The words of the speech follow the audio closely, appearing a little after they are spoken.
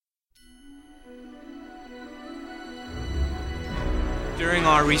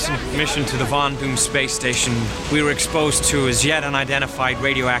During our recent mission to the Von Doom space station, we were exposed to as yet unidentified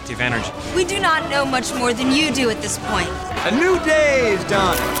radioactive energy. We do not know much more than you do at this point. A new day is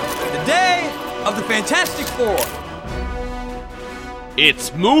dawning. The day of the Fantastic Four.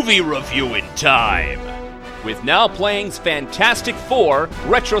 It's movie reviewing time! With Now Playing's Fantastic Four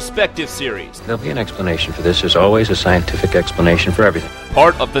retrospective series. There'll be an explanation for this. There's always a scientific explanation for everything.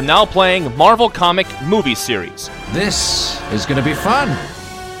 Part of the Now Playing Marvel Comic movie series. This is gonna be fun.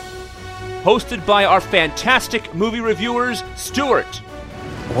 Hosted by our fantastic movie reviewers, Stuart.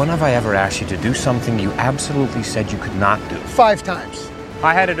 When have I ever asked you to do something you absolutely said you could not do? 5 times.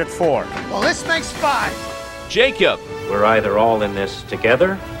 I had it at 4. Well, this makes 5. Jacob. We're either all in this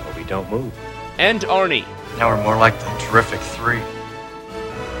together, or we don't move. And Arnie. Now we're more like the Terrific 3.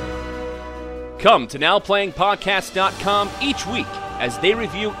 Come to NowPlayingPodcast.com each week as they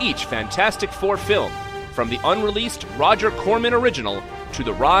review each Fantastic Four film, from the unreleased Roger Corman original to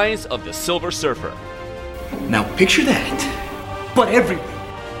The Rise of the Silver Surfer. Now picture that, but everywhere.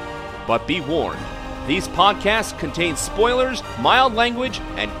 But be warned, these podcasts contain spoilers, mild language,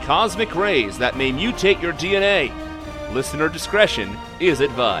 and cosmic rays that may mutate your DNA. Listener discretion is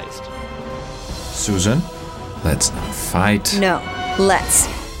advised. Susan, let's not fight. No, let's.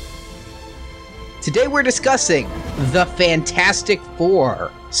 Today we're discussing The Fantastic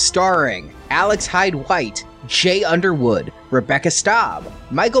Four, starring Alex Hyde White, Jay Underwood, Rebecca Staub,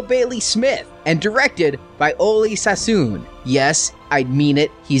 Michael Bailey Smith, and directed by Oli Sassoon. Yes, I mean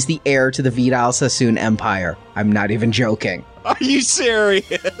it, he's the heir to the Vidal Sassoon empire. I'm not even joking. Are you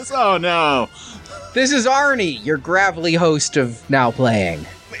serious? Oh no. This is Arnie, your gravelly host of Now Playing.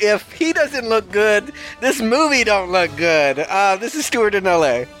 If he doesn't look good, this movie don't look good. This is Stuart in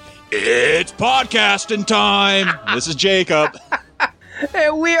LA. It's podcasting time. This is Jacob.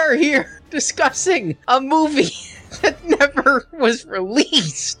 And we are here discussing a movie that never was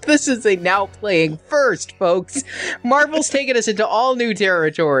released. This is a Now Playing first, folks. Marvel's taken us into all new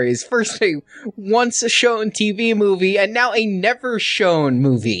territories. First a once-shown TV movie, and now a never-shown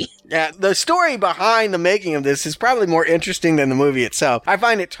movie. Yeah, the story behind the making of this is probably more interesting than the movie itself. I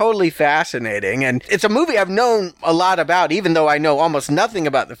find it totally fascinating, and it's a movie I've known a lot about, even though I know almost nothing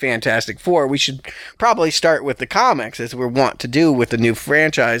about the Fantastic Four. We should probably start with the comics, as we're wont to do with the new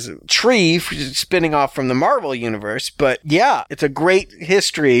franchise tree spinning off from the Marvel Universe. But yeah, it's a great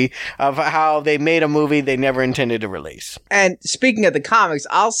history of how they made a movie they never intended to release. And speaking of the comics,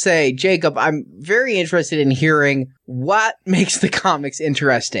 I'll say, Jacob, I'm very interested in hearing what makes the comics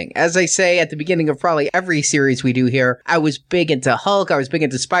interesting. As I say at the beginning of probably every series we do here, I was big into Hulk, I was big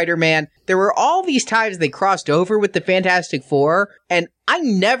into Spider-Man. There were all these times they crossed over with the Fantastic Four, and I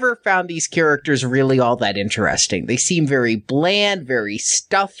never found these characters really all that interesting. They seem very bland, very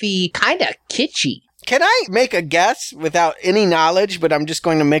stuffy, kind of kitschy. Can I make a guess without any knowledge, but I'm just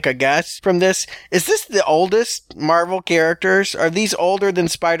going to make a guess from this? Is this the oldest Marvel characters? Are these older than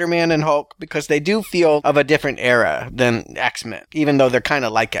Spider-Man and Hulk? Because they do feel of a different era than X-Men, even though they're kind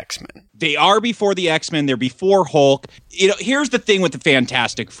of like X-Men. They are before the X-Men. They're before Hulk. You know, here's the thing with the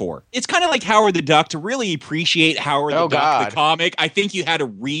Fantastic Four. It's kind of like Howard the Duck. To really appreciate Howard the Duck, the comic, I think you had to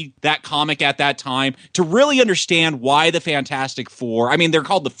read that comic at that time to really understand why the Fantastic Four, I mean, they're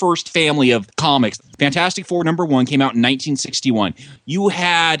called the first family of comics. Fantastic Four #1 came out in 1961. You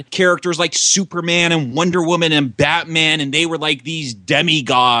had characters like Superman and Wonder Woman and Batman, and they were like these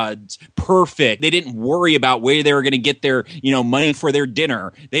demigods, perfect. They didn't worry about where they were going to get their, money for their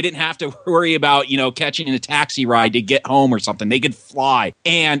dinner. They didn't have to worry about, catching a taxi ride to get home or something. They could fly.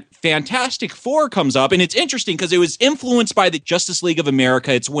 And Fantastic Four comes up, and it's interesting because it was influenced by the Justice League of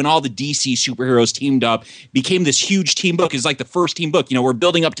America. It's when all the DC superheroes teamed up, became this huge team book. It's like the first team book. We're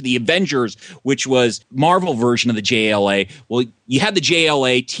building up to the Avengers, which was Marvel version of the JLA. Well, you had the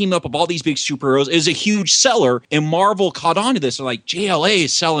JLA team up of all these big superheroes. It was a huge seller, and Marvel caught on to this. They're like, JLA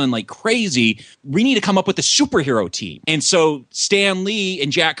is selling like crazy. We need to come up with a superhero team. And so Stan Lee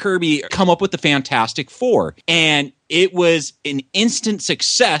and Jack Kirby come up with the Fantastic Four. And it was an instant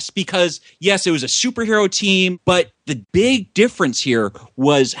success because, yes, it was a superhero team, but the big difference here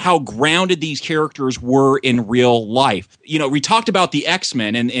was how grounded these characters were in real life. We talked about the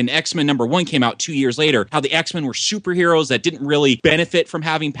X-Men, and X-Men #1 came out 2 years later, how the X-Men were superheroes that didn't really benefit from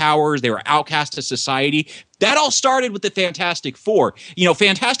having powers. They were outcast to society. That all started with the Fantastic Four.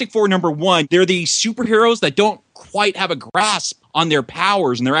 Fantastic Four #1, they're these superheroes that don't quite have a grasp on their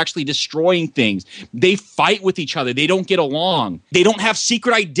powers and they're actually destroying things. They fight with each other. They don't get along. They don't have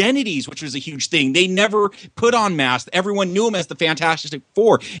secret identities, which was a huge thing. They never put on masks. Everyone knew them as the Fantastic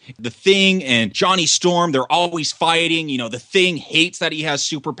Four. The Thing and Johnny Storm, they're always fighting. You know, the Thing hates that he has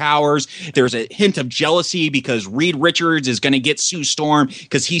superpowers. There's a hint of jealousy because Reed Richards is going to get Sue Storm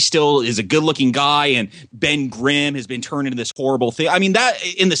because he still is a good-looking guy, and Ben Grimm has been turned into this horrible thing. I mean, that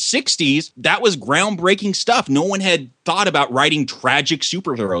in the 60s, that was groundbreaking stuff. No one had thought about writing tragic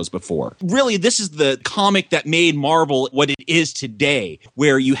superheroes before. Really, this is the comic that made Marvel what it is today,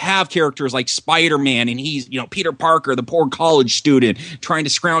 where you have characters like Spider-Man, and he's, you know, Peter Parker, the poor college student, trying to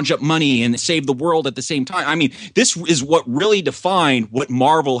scrounge up money and save the world at the same time. I mean, this is what really defined what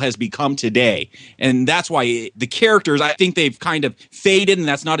Marvel has become today. And that's why the characters, I think they've kind of faded, and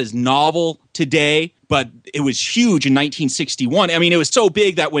that's not as novel today, but it was huge in 1961. I mean, it was so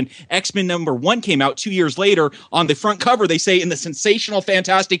big that when X-Men #1 came out 2 years later, on the front cover, they say in the sensational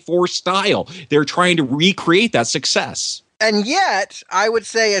Fantastic Four style, they're trying to recreate that success. And yet, I would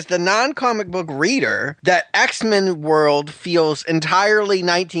say as the non-comic book reader, that X-Men world feels entirely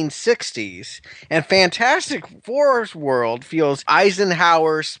 1960s, and Fantastic Four's world feels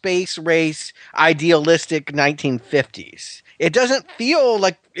Eisenhower, space race, idealistic 1950s. It doesn't feel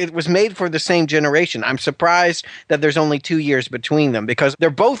like it was made for the same generation. I'm surprised that there's only 2 years between them because they're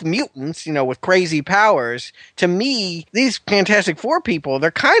both mutants, you know, with crazy powers. To me, these Fantastic Four people, they're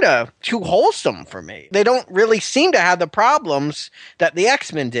kind of too wholesome for me. They don't really seem to have the problems that the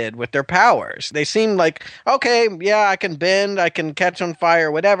X-Men did with their powers. They seem like, okay, yeah, I can bend, I can catch on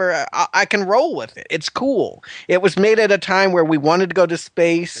fire, whatever. I can roll with it. It's cool. It was made at a time where we wanted to go to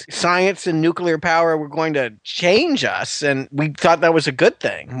space. Science and nuclear power were going to change us, and we thought that was a good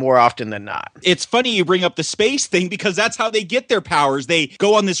thing more often than not. It's funny you bring up the space thing because that's how they get their powers. They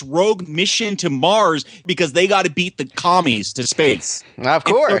go on this rogue mission to Mars because they got to beat the commies to space. Of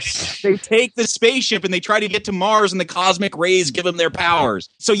course. So they take the spaceship and they try to get to Mars, and the cosmic rays give them their powers.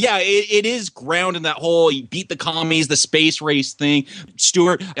 So yeah, it is grounded in that whole you beat the commies, the space race thing.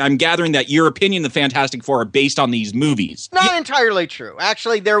 Stuart, I'm gathering that your opinion of the Fantastic Four are based on these movies. Not entirely true.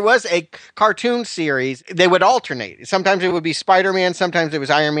 Actually, there was a cartoon series. They would alternate. Sometimes it would be Spider-Man, sometimes it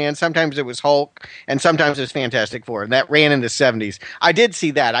was Iron Man, sometimes it was Hulk, and sometimes it was Fantastic Four. And that ran in the 70s. I did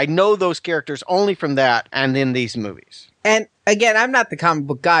see that. I know those characters only from that and in these movies. And again, I'm not the comic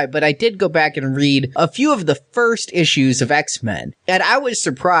book guy, but I did go back and read a few of the first issues of X-Men. And I was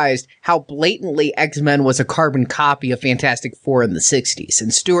surprised how blatantly X-Men was a carbon copy of Fantastic Four in the 60s.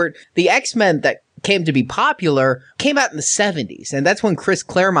 And Stuart, the X-Men that came to be popular came out in the 70s. And that's when Chris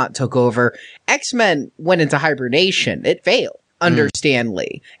Claremont took over. X-Men went into hibernation. It failed under Stan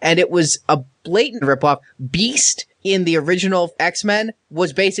Lee. And it was a blatant ripoff. Beast in the original X-Men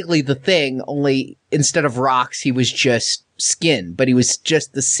was basically the Thing, only instead of rocks, he was just skin, but he was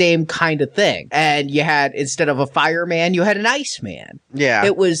just the same kind of thing. And you had, instead of a fireman, you had an Iceman. Yeah.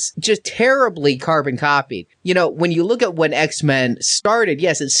 It was just terribly carbon copied. You know, when you look at when X-Men started,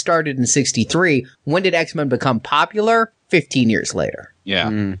 yes, it started in 63. When did X-Men become popular? 15 years later. Yeah.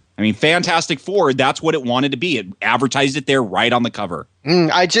 I mean, Fantastic Four, that's what it wanted to be. It advertised it there right on the cover.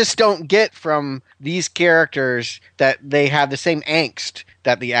 I just don't get from these characters that they have the same angst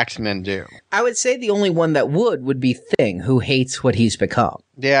that the X-Men do. I would say the only one that would be Thing, who hates what he's become.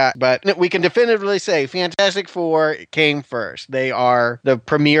 Yeah, but we can definitively say Fantastic Four came first. They are the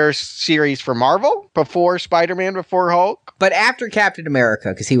premier series for Marvel, before Spider-Man, before Hulk. But after Captain America,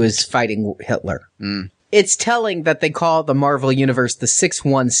 because he was fighting Hitler. It's telling that they call the Marvel Universe the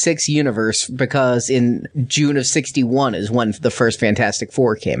 616 universe because in June of 61 is when the first Fantastic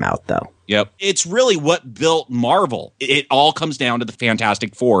Four came out, though. Yep. It's really what built Marvel. It all comes down to the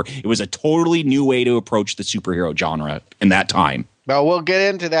Fantastic Four. It was a totally new way to approach the superhero genre in that time. Well, we'll get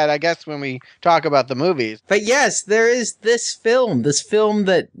into that, I guess, when we talk about the movies. But yes, there is this film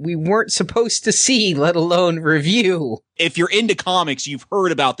that we weren't supposed to see, let alone review. If you're into comics, you've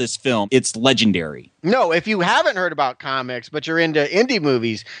heard about this film. It's legendary. No, if you haven't heard about comics, but you're into indie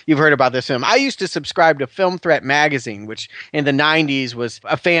movies, you've heard about this film. I used to subscribe to Film Threat magazine, which in the 90s was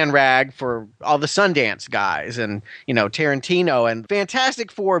a fan rag for all the Sundance guys and, you know, Tarantino. And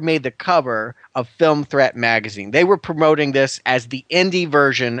Fantastic Four made the cover of Film Threat magazine. They were promoting this as the indie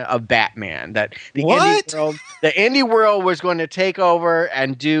version of Batman. That the indie world was going to take over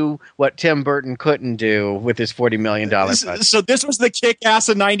and do what Tim Burton couldn't do with his $40 million budget. So this was the Kick-Ass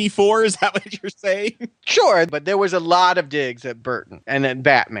of 94? Is that what you're saying? Sure, but there was a lot of digs at Burton and at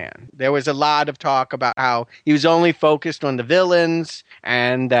Batman. There was a lot of talk about how he was only focused on the villains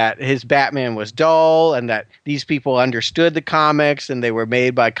and that his Batman was dull and that these people understood the comics and they were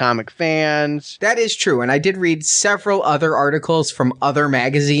made by comic fans. That is true, and I did read several other articles from other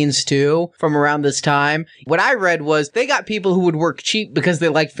magazines too from around this time. What I read was they got people who would work cheap because they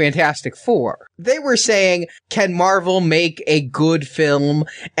liked Fantastic Four. They were saying, can Marvel make a good film?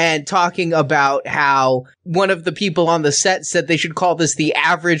 And talking about how one of the people on the set said they should call this the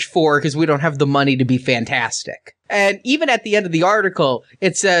Average Four because we don't have the money to be fantastic. And even at the end of the article,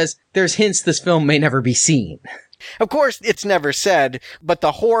 it says there's hints this film may never be seen. Of course, it's never said, but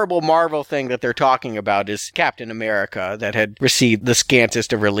the horrible Marvel thing that they're talking about is Captain America that had received the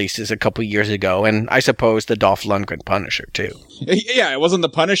scantest of releases a couple years ago, and I suppose the Dolph Lundgren Punisher, too. Yeah, it wasn't the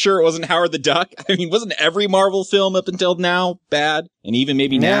Punisher, it wasn't Howard the Duck. I mean, wasn't every Marvel film up until now bad? And even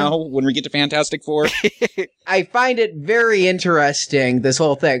maybe now, when we get to Fantastic Four? I find it very interesting, this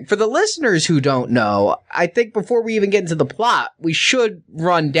whole thing. For the listeners who don't know, I think before we even get into the plot, we should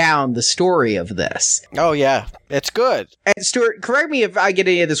run down the story of this. Oh, yeah. It's good. And Stuart, correct me if I get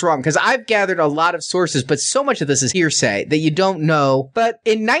any of this wrong, because I've gathered a lot of sources, but so much of this is hearsay that you don't know. But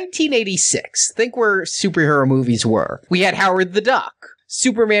in 1986, think where superhero movies were. We had Howard the Duck.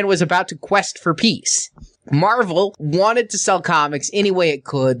 Superman was about to quest for peace. Marvel wanted to sell comics any way it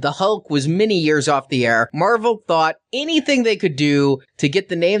could. The Hulk was many years off the air. Marvel thought anything they could do to get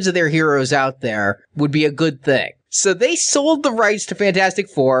the names of their heroes out there would be a good thing. So they sold the rights to Fantastic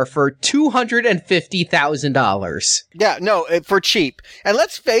Four for $250,000. Yeah, no, for cheap. And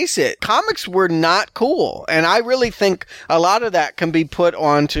let's face it, comics were not cool. And I really think a lot of that can be put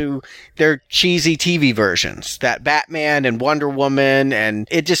onto their cheesy TV versions. That Batman and Wonder Woman, and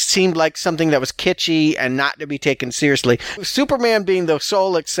it just seemed like something that was kitschy and not to be taken seriously. Superman being the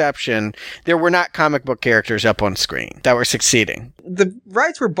sole exception, there were not comic book characters up on screen that were succeeding. The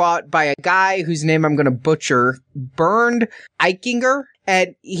rights were bought by a guy whose name I'm going to butcher, Bernd Eichinger.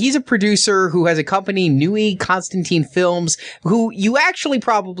 And he's a producer who has a company, Nui Constantine Films, who you actually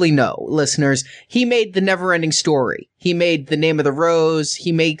probably know, listeners. He made The Neverending Story. He made The Name of the Rose.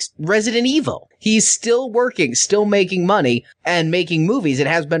 He makes Resident Evil. He's still working, still making money, and making movies. It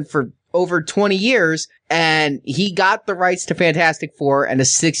has been for over 20 years, and he got the rights to Fantastic Four and a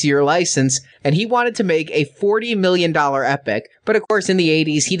 6-year license, and he wanted to make a $40 million epic. But of course, in the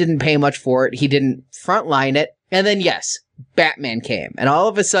 80s, he didn't pay much for it. He didn't frontline it. And then, yes, Batman came, and all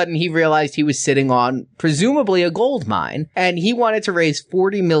of a sudden he realized he was sitting on presumably a gold mine, and he wanted to raise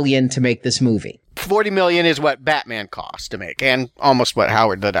 $40 million to make this movie. $40 million is what Batman cost to make, and almost what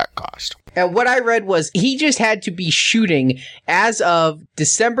Howard the Duck cost. And what I read was he just had to be shooting as of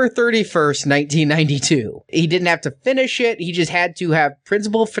December 31st, 1992. He didn't have to finish it. He just had to have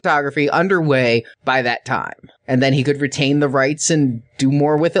principal photography underway by that time. And then he could retain the rights and do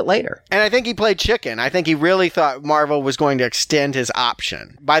more with it later. And I think he played chicken. I think he really thought Marvel was going to extend his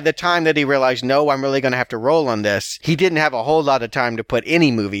option. By the time that he realized, no, I'm really going to have to roll on this, he didn't have a whole lot of time to put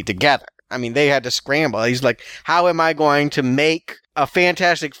any movie together. I mean, they had to scramble. He's like, how am I going to make a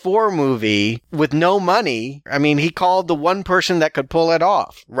Fantastic Four movie with no money? I mean, he called the one person that could pull it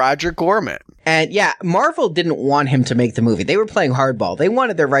off, Roger Corman. And yeah, Marvel didn't want him to make the movie. They were playing hardball. They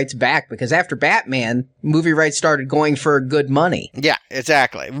wanted their rights back because after Batman, movie rights started going for good money. Yeah,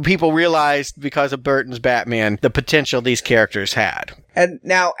 exactly. People realized because of Burton's Batman, the potential these characters had. And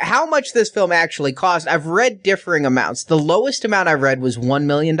now, how much this film actually cost, I've read differing amounts. The lowest amount I read was $1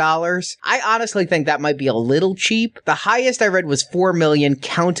 million. I honestly think that might be a little cheap. The highest I read was $4 million,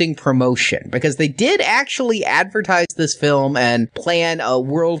 counting promotion, because they did actually advertise this film and plan a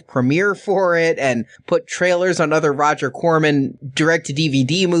world premiere for it and put trailers on other Roger Corman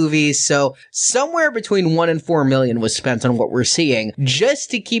direct-to-DVD movies. So somewhere between $1 and $4 million was spent on what we're seeing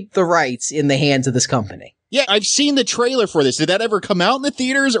just to keep the rights in the hands of this company. Yeah, I've seen the trailer for this. Did that ever come out in the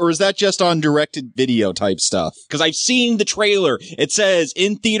theaters, or is that just on directed video type stuff? Because I've seen the trailer. It says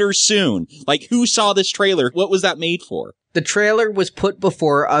in theaters soon. Like, who saw this trailer? What was that made for? The trailer was put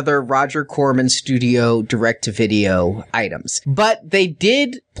before other Roger Corman Studio direct-to-video items. But they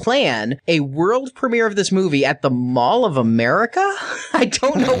did plan a world premiere of this movie at the Mall of America? I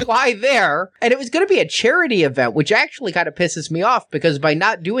don't know why there. And it was going to be a charity event, which actually kind of pisses me off because by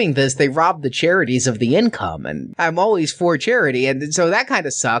not doing this, they robbed the charities of the income. And I'm always for charity, and so that kind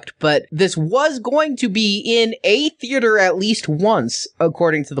of sucked. But this was going to be in a theater at least once,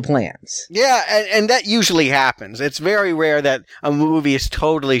 according to the plans. Yeah, and that usually happens. It's very rare that a movie is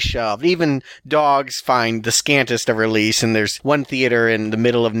totally shelved. Even Dogs find the scantest of release, and there's one theater in the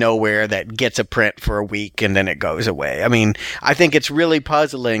middle of nowhere that gets a print for a week and then it goes away. I mean, I think it's really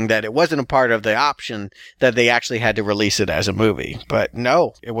puzzling that it wasn't a part of the option that they actually had to release it as a movie. But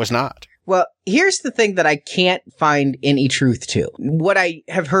no, it was not. Well, here's the thing that I can't find any truth to. What I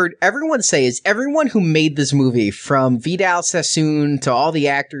have heard everyone say is everyone who made this movie, from Vidal Sassoon to all the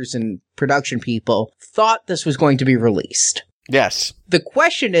actors and production people, thought this was going to be released. Yes. The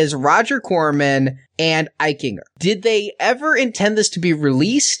question is, Roger Corman and Eichinger, did they ever intend this to be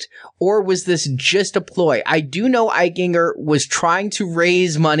released, or was this just a ploy? I do know Eichinger was trying to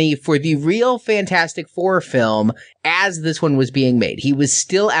raise money for the real Fantastic Four film as this one was being made. He was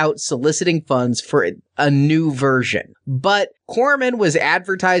still out soliciting funds for a new version. But Corman was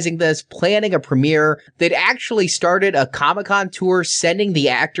advertising this, planning a premiere. They'd actually started a Comic-Con tour, sending the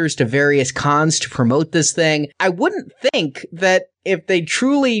actors to various cons to promote this thing. I wouldn't think that if they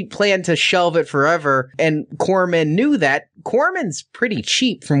truly planned to shelve it forever, and Corman knew that, Corman's pretty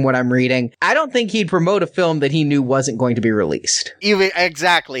cheap from what I'm reading. I don't think he'd promote a film that he knew wasn't going to be released. You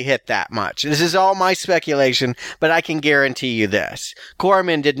exactly hit that much. This is all my speculation, but I can guarantee you this.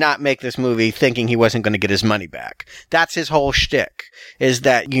 Corman did not make this movie thinking he wasn't going to get his money back. That's his whole shtick, is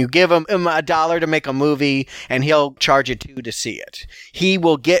that you give him $1 to make a movie and he'll charge you $2 to see it. He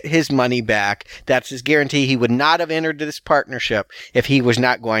will get his money back. That's his guarantee. He would not have entered this partnership if he was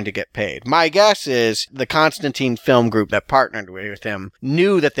not going to get paid. My guess is the Constantine Film Group that partnered with him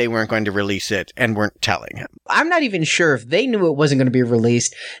knew that they weren't going to release it and weren't telling him. I'm not even sure if they knew it wasn't going to be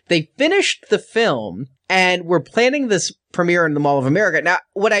released. They finished the film and were planning this premiere in the Mall of America. Now,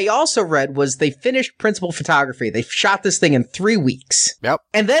 what I also read was they finished principal photography. They shot this thing in 3 weeks. Yep.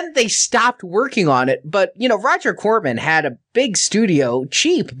 And then they stopped working on it. But, you know, Roger Corman had a big studio,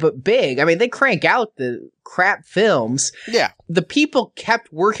 cheap, but big. I mean, they crank out the crap films. Yeah. The people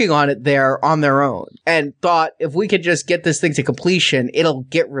kept working on it there on their own and thought, if we could just get this thing to completion, it'll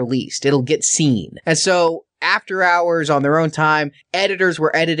get released. It'll get seen. And so after hours on their own time, editors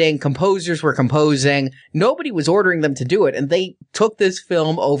were editing, composers were composing. Nobody was ordering them to do it, and they took this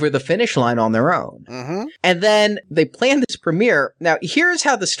film over the finish line on their own. Mm-hmm. And then they planned this premiere. Now, here's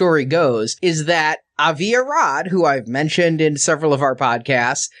how the story goes, is that Avi Arad, who I've mentioned in several of our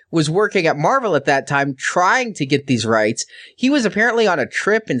podcasts, was working at Marvel at that time trying to get these rights. He was apparently on a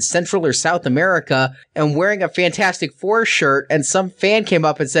trip in Central or South America and wearing a Fantastic Four shirt, and some fan came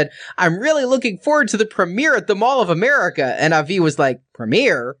up and said, "I'm really looking forward to the premiere at the Mall of America." And Avi was like,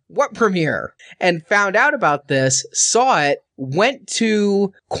 "Premiere? What premiere?" And found out about this, saw it, went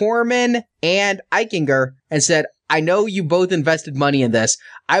to Corman and Eichinger and said, "I know you both invested money in this.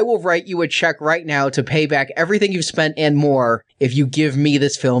 I will write you a check right now to pay back everything you've spent and more if you give me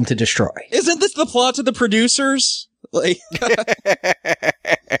this film to destroy." Isn't this the plot to The Producers? Like,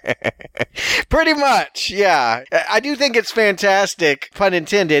 pretty much, yeah. I do think it's fantastic, pun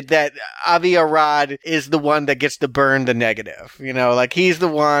intended, that Avi Arad is the one that gets to burn the negative. You know, like he's the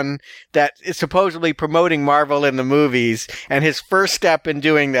one that is supposedly promoting Marvel in the movies, and his first step in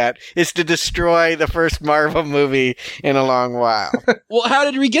doing that is to destroy the first Marvel movie in a long while. Well, how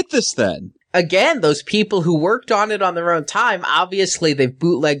did we get this then? Again, those people who worked on it on their own time, obviously they've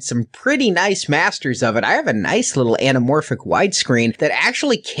bootlegged some pretty nice masters of it. I have a nice little anamorphic widescreen that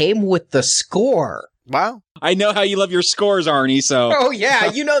actually came with the score. Wow. I know how you love your scores, Arnie, so... Oh, yeah,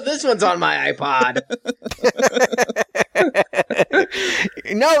 you know this one's on my iPod.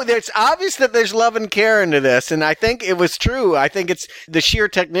 No, it's obvious that there's love and care into this, and I think it was true. I think it's the sheer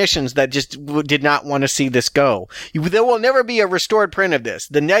technicians that just did not want to see this go. There will never be a restored print of this.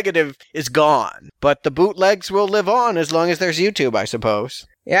 The negative is gone, but the bootlegs will live on as long as there's YouTube, I suppose.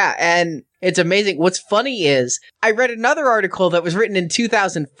 Yeah, and it's amazing. What's funny is I read another article that was written in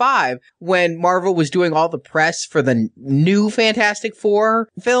 2005 when Marvel was doing all the press for the new Fantastic Four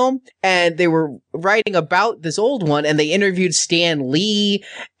film, and they were writing about this old one, and they interviewed Stan Lee,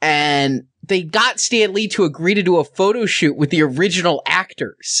 and they got Stan Lee to agree to do a photo shoot with the original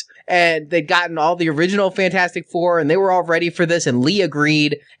actors. And they'd gotten all the original Fantastic Four, and they were all ready for this, and Lee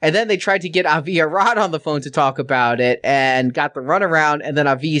agreed. And then they tried to get Avi Arad on the phone to talk about it, and got the runaround, and then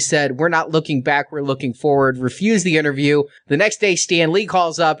Avi said, "We're not looking back, we're looking forward," refused the interview. The next day, Stan Lee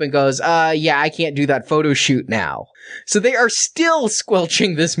calls up and goes, yeah, I can't do that photo shoot now. So they are still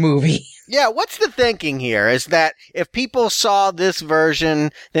squelching this movie. Yeah, what's the thinking here? Is that if people saw this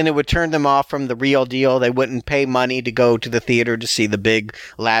version, then it would turn them off from the real deal? They wouldn't pay money to go to the theater to see the big,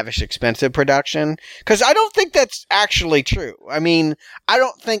 lavish, expensive production? Because I don't think that's actually true. I mean, I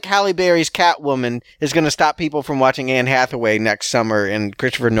don't think Halle Berry's Catwoman is going to stop people from watching Anne Hathaway next summer in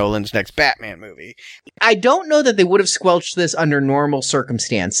Christopher Nolan's next Batman movie. I don't know that they would have squelched this under normal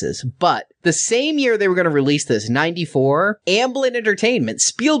circumstances, but the same year they were going to release this, 94, Amblin Entertainment,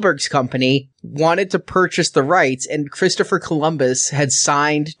 Spielberg's company, wanted to purchase the rights, and Christopher Columbus had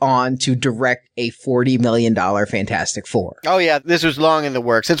signed on to direct a $40 million Fantastic Four. Oh yeah, this was long in the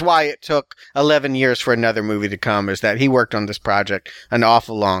works. That's why it took 11 years for another movie to come, is that he worked on this project an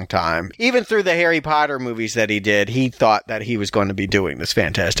awful long time. Even through the Harry Potter movies that he did, he thought that he was going to be doing this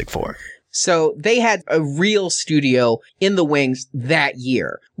Fantastic Four. So they had a real studio in the wings that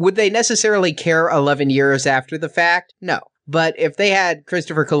year. Would they necessarily care 11 years after the fact? No. But if they had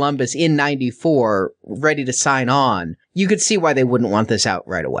Christopher Columbus in 94 ready to sign on, you could see why they wouldn't want this out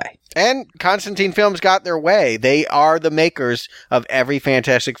right away. And Constantine Films got their way. They are the makers of every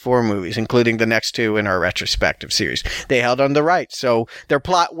Fantastic Four movies, including the next two in our retrospective series. They held on the rights, so their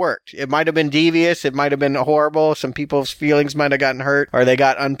plot worked. It might have been devious, it might have been horrible, some people's feelings might have gotten hurt, or they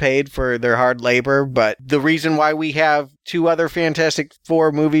got unpaid for their hard labor, but the reason why we have two other Fantastic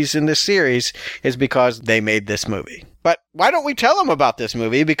Four movies in this series is because they made this movie. But why don't we tell them about this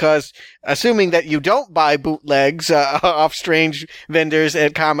movie? Because assuming that you don't buy bootlegs off strange vendors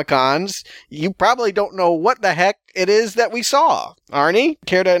at Comic-Cons, you probably don't know what the heck it is that we saw. Arnie,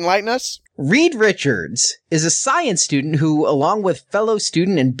 care to enlighten us? Reed Richards is a science student who, along with fellow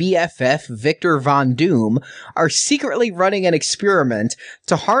student and BFF Victor Von Doom, are secretly running an experiment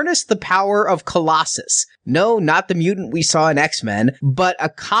to harness the power of Colossus. No, not the mutant we saw in X-Men, but a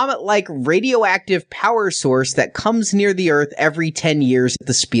comet-like radioactive power source that comes near the Earth every 10 years at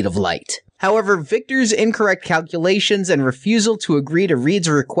the speed of light. However, Victor's incorrect calculations and refusal to agree to Reed's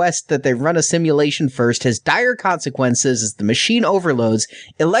request that they run a simulation first has dire consequences as the machine overloads,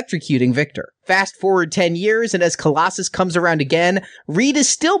 electrocuting Victor. Fast forward 10 years, and as Colossus comes around again, Reed is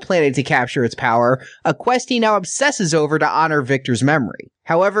still planning to capture its power, a quest he now obsesses over to honor Victor's memory.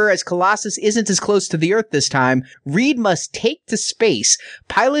 However, as Colossus isn't as close to the Earth this time, Reed must take to space,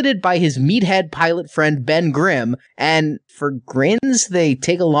 piloted by his meathead pilot friend Ben Grimm, and for grins, they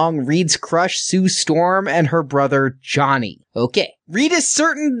take along Reed's crush Sue Storm and her brother Johnny. Okay. Reed is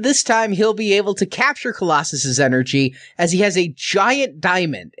certain this time he'll be able to capture Colossus's energy, as he has a giant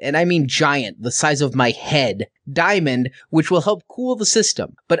diamond, and I mean giant, the size of my head, diamond, which will help cool the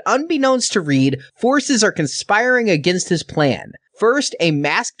system. But unbeknownst to Reed, forces are conspiring against his plan. First, a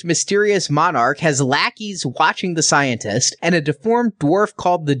masked, mysterious monarch has lackeys watching the scientist, and a deformed dwarf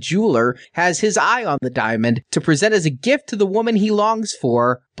called the Jeweler has his eye on the diamond to present as a gift to the woman he longs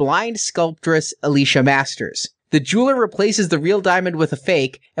for, blind sculptress Alicia Masters. The jeweler replaces the real diamond with a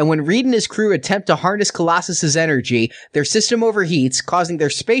fake, and when Reed and his crew attempt to harness Colossus's energy, their system overheats, causing their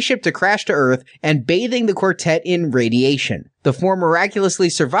spaceship to crash to Earth and bathing the quartet in radiation. The four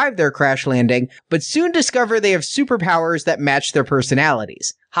miraculously survive their crash landing, but soon discover they have superpowers that match their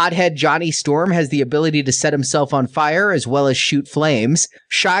personalities. Hothead Johnny Storm has the ability to set himself on fire as well as shoot flames.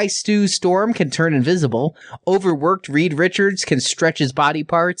 Shy Stu Storm can turn invisible. Overworked Reed Richards can stretch his body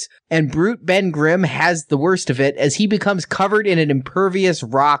parts. And Brute Ben Grimm has the worst of it as he becomes covered in an impervious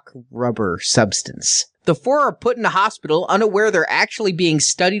rock rubber substance. The four are put in a hospital, unaware they're actually being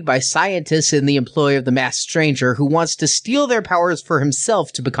studied by scientists in the employ of the masked stranger who wants to steal their powers for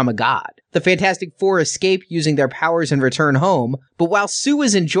himself to become a god. The Fantastic Four escape using their powers and return home, but while Sue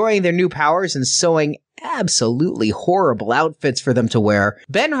is enjoying their new powers and sewing absolutely horrible outfits for them to wear,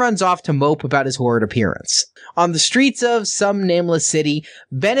 Ben runs off to mope about his horrid appearance. On the streets of some nameless city,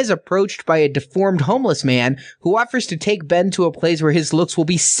 Ben is approached by a deformed homeless man who offers to take Ben to a place where his looks will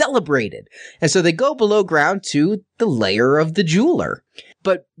be celebrated, and so they go below ground to the lair of the jeweler.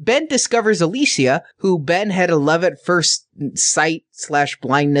 But Ben discovers Alicia, who Ben had a love at first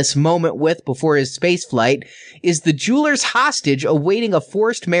sight/blindness moment with before his spaceflight, is the jeweler's hostage awaiting a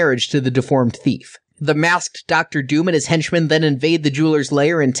forced marriage to the deformed thief. The masked Dr. Doom and his henchmen then invade the jeweler's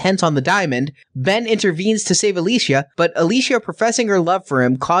lair intent on the diamond. Ben intervenes to save Alicia, but Alicia, professing her love for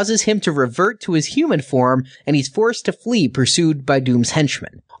him, causes him to revert to his human form, and he's forced to flee, pursued by Doom's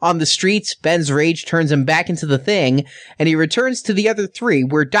henchmen. On the streets, Ben's rage turns him back into the Thing, and he returns to the other three,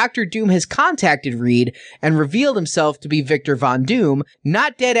 where Dr. Doom has contacted Reed and revealed himself to be Victor Von Doom,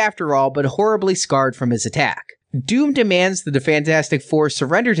 not dead after all, but horribly scarred from his attack. Doom demands that the Fantastic Four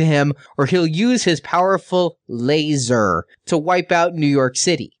surrender to him, or he'll use his powerful laser to wipe out New York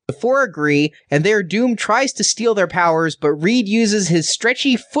City. The four agree, and there Doom tries to steal their powers, but Reed uses his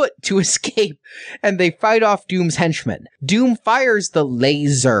stretchy foot to escape, and they fight off Doom's henchmen. Doom fires the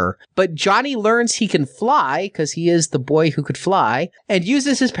laser, but Johnny learns he can fly, because he is the boy who could fly, and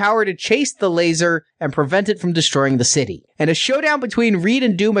uses his power to chase the laser and prevent it from destroying the city. And a showdown between Reed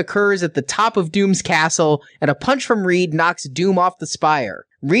and Doom occurs at the top of Doom's castle, and a punch from Reed knocks Doom off the spire.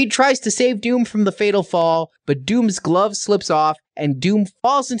 Reed tries to save Doom from the fatal fall, but Doom's glove slips off, and Doom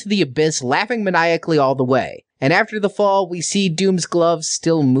falls into the abyss, laughing maniacally all the way. And after the fall, we see Doom's glove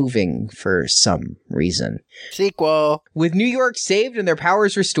still moving for some reason. Sequel. With New York saved and their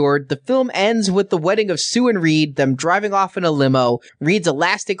powers restored, the film ends with the wedding of Sue and Reed, them driving off in a limo, Reed's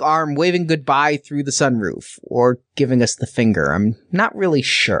elastic arm waving goodbye through the sunroof, or giving us the finger. I'm not really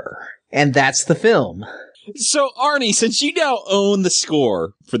sure. And that's the film. So, Arnie, since you now own the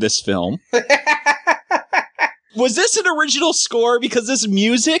score for this film, was this an original score? Because this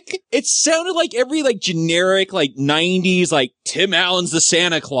music, it sounded like every generic 90s Tim Allen's the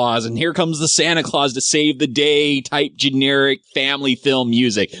Santa Claus and here comes the Santa Claus to save the day type generic family film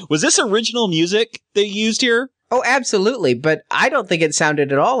music. Was this original music they used here? Oh, absolutely, but I don't think it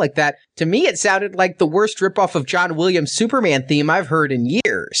sounded at all like that. To me, it sounded like the worst ripoff of John Williams' Superman theme I've heard in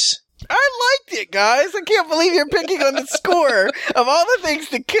years. I liked it, guys. I can't believe you're picking on the score. Of all the things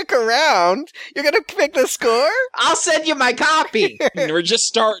to kick around, you're going to pick the score? I'll send you my copy. We're just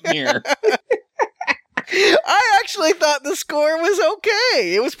starting here. I actually thought the score was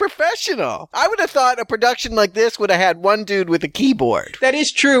okay. It was professional. I would have thought a production like this would have had one dude with a keyboard. That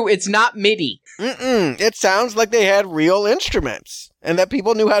is true. It's not MIDI. It sounds like they had real instruments and that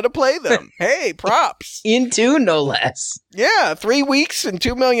people knew how to play them. Hey, props. In tune, no less. Yeah, 3 weeks and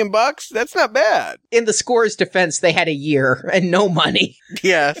 $2 million. That's not bad. In the score's defense, they had a year and no money.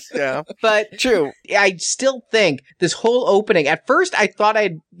 Yes, yeah. But true. I still think this whole opening, at first I thought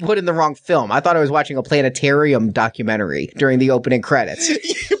I'd put in the wrong film. I thought I was watching a planetarium documentary during the opening credits.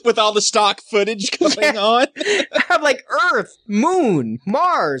 With all the stock footage going on. I'm like, Earth, Moon,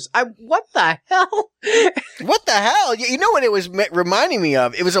 Mars. What the hell? What the hell? You know what it was reminding me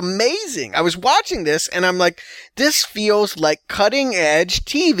of? It was amazing. I was watching this and I'm like, this feels like cutting edge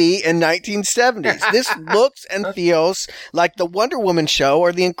TV in 1970s. This looks and feels like the Wonder Woman show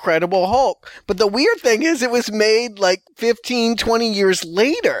or the Incredible Hulk. But the weird thing is it was made 15, 20 years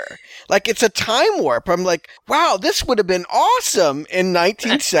later. It's a time warp. I'm like, wow, this would have been awesome in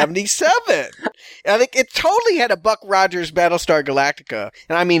 1977. I think it totally had a Buck Rogers Battlestar Galactica,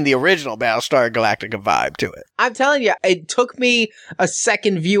 and I mean the original Battlestar Galactica vibe to it. I'm telling you, it took me a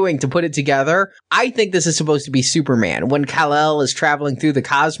second viewing to put it together. I think this is supposed to be Superman. When Kal-El is traveling through the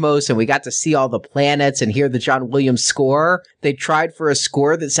cosmos and we got to see all the planets and hear the John Williams score, they tried for a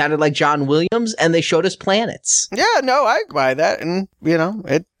score that sounded like John Williams, and they showed us planets. Yeah, no, I buy that, and,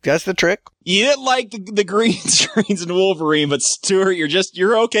 that's the trick. You didn't like the green screens in Wolverine, but Stuart,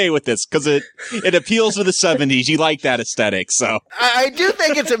 you're okay with this because it appeals to the 70s. You like that aesthetic, so. I do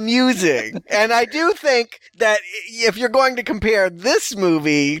think it's amusing, and I do think that if you're going to compare this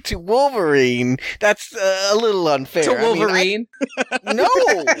movie to Wolverine, that's a little unfair. To Wolverine? No.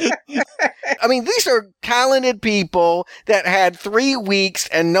 I mean, these are talented people that had 3 weeks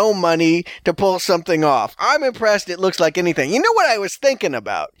and no money to pull something off. I'm impressed it looks like anything. You know what I was thinking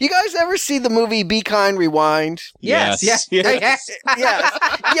about? You guys ever see the movie Be Kind, Rewind? Yes. Yes. Yeah.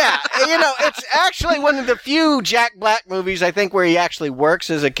 It's actually one of the few Jack Black movies I think where he actually works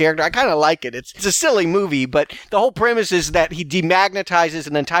as a character. I kind of like it. It's a silly movie, but the whole premise is that he demagnetizes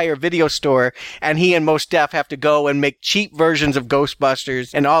an entire video store and he and Mos Def have to go and make cheap versions of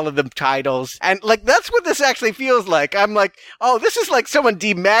Ghostbusters and all of the titles. And that's what this actually feels like. I'm like, oh, this is like someone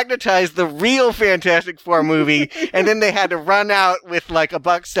demagnetized the real Fantastic Four movie and then they had to run out with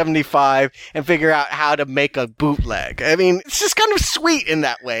 $1.75 and figure out how to make a bootleg. I mean, it's just kind of sweet in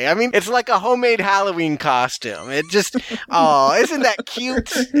that way. I mean, it's like a homemade Halloween costume. It just, oh, isn't that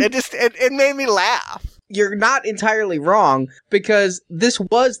cute? It made me laugh. You're not entirely wrong, because this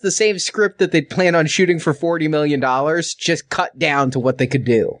was the same script that they'd planned on shooting for $40 million, just cut down to what they could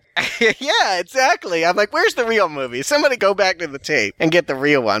do. Yeah, exactly. I'm like, where's the real movie? Somebody go back to the tape and get the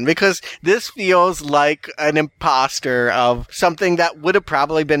real one, because this feels like an imposter of something that would have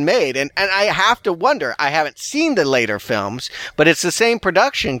probably been made. And I have to wonder, I haven't seen the later films, but it's the same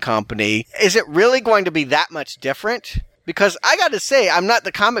production company. Is it really going to be that much different? because I got to say, I'm not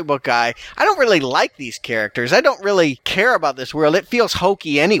the comic book guy. I don't really like these characters. I don't really care about this world. It feels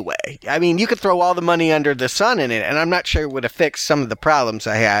hokey anyway. I mean, you could throw all the money under the sun in it, and I'm not sure it would have fixed some of the problems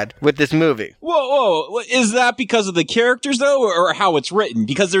I had with this movie. Whoa. Is that because of the characters, though, or how it's written?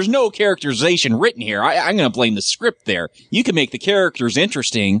 Because there's no characterization written here. I'm going to blame the script there. You can make the characters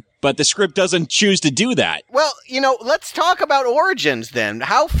interesting, but the script doesn't choose to do that. Well, let's talk about origins then.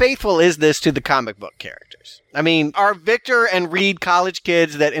 How faithful is this to the comic book characters? I mean, are Victor and Reed college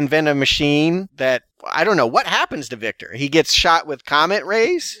kids that invent a machine that, I don't know, what happens to Victor? He gets shot with comet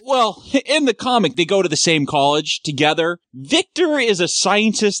rays? Well, in the comic, they go to the same college together. Victor is a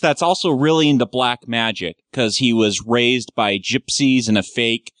scientist that's also really into black magic because he was raised by gypsies in a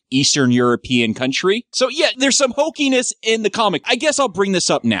fake Eastern European country. So yeah, there's some hokiness in the comic. I guess I'll bring this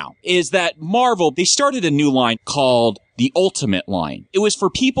up now, is that Marvel, they started a new line called the Ultimate line. It was for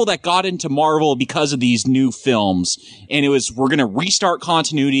people that got into Marvel because of these new films. And it was, we're going to restart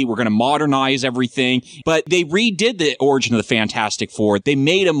continuity. We're going to modernize everything. But they redid the origin of the Fantastic Four. They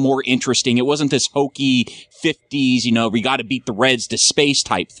made them more interesting. It wasn't this hokey 50s, we got to beat the Reds to space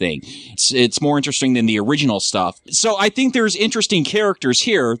type thing. It's more interesting than the original stuff. So I think there's interesting characters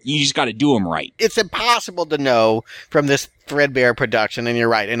here. You just got to do them right. It's impossible to know from this threadbare production, and you're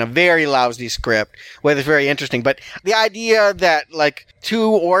right, in a very lousy script, whether it's very interesting. But the idea that, two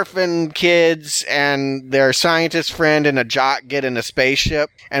orphan kids and their scientist friend and a jock get in a spaceship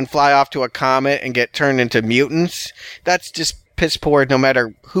and fly off to a comet and get turned into mutants, that's just piss poor no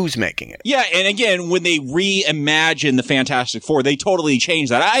matter who's making it. Yeah, and again, when they reimagine the Fantastic Four, they totally change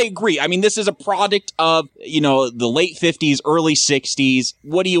that. I agree. I mean, this is a product of, the late 50s, early 60s.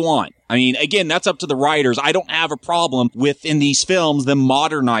 What do you want? I mean, again, that's up to the writers. I don't have a problem with, in these films, them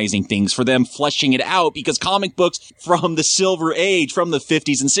modernizing things, for them fleshing it out, because comic books from the Silver Age, from the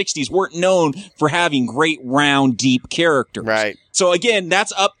 50s and 60s, weren't known for having great, round, deep characters. Right. So again,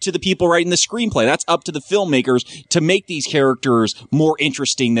 that's up to the people writing the screenplay. That's up to the filmmakers to make these characters more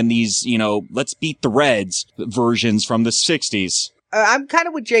interesting than these, let's beat the Reds versions from the 60s. I'm kind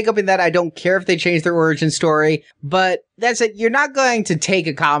of with Jacob in that I don't care if they change their origin story, but that's it. You're not going to take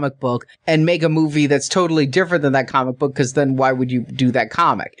a comic book and make a movie that's totally different than that comic book, because then why would you do that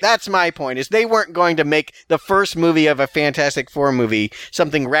comic? That's my point, is they weren't going to make the first movie of a Fantastic Four movie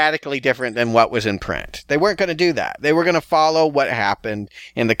something radically different than what was in print. They weren't going to do that. They were going to follow what happened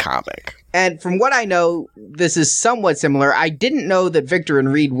in the comic. And from what I know, this is somewhat similar. I didn't know that Victor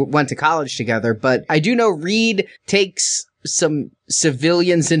and Reed went to college together, but I do know Reed takes some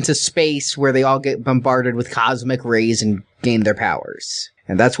civilians into space where they all get bombarded with cosmic rays and gain their powers.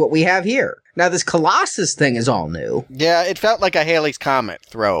 And that's what we have here. Now, this Colossus thing is all new. Yeah, it felt like a Halley's Comet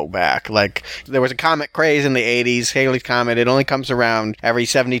throwback. Like, there was a comet craze in the 80s, Halley's Comet. It only comes around every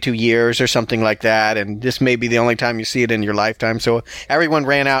 72 years or something like that, and this may be the only time you see it in your lifetime. So everyone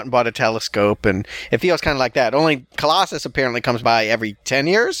ran out and bought a telescope, and it feels kind of like that. Only Colossus apparently comes by every 10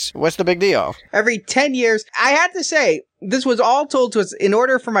 years? What's the big deal? Every 10 years. I had to say, this was all told to us in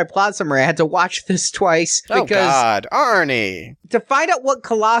order for my plot summary. I had to watch this twice. Oh, God. Arnie. To find out what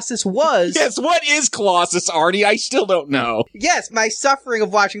Colossus was. Yes, what is Colossus, Arnie? I still don't know. Yes, my suffering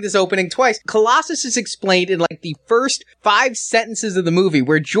of watching this opening twice. Colossus is explained in the first 5 sentences of the movie,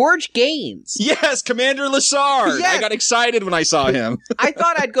 where George Gaines. Yes, Commander Lassard. Yes. I got excited when I saw him. I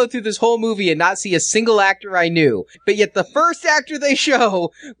thought I'd go through this whole movie and not see a single actor I knew. But yet the first actor they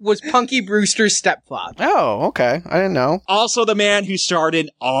show was Punky Brewster's stepfather. Oh, okay. I didn't know. Also the man who starred in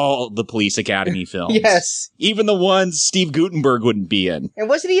all the Police Academy films. Yes. Even the ones Steve Guttenberg wouldn't be in. And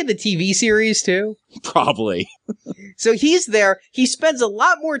wasn't he in the TV series too? Probably. So he's there. He spends a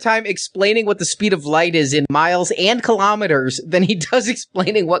lot more time explaining what the speed of light is in miles and kilometers than he does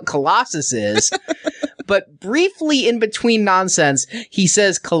explaining what Colossus is. But briefly in between nonsense, he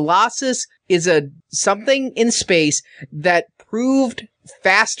says Colossus is something in space that proved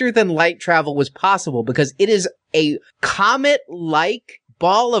faster than light travel was possible, because it is a comet-like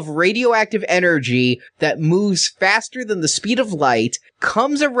ball of radioactive energy that moves faster than the speed of light,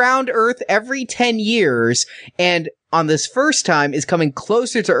 comes around Earth every 10 years, and on this first time is coming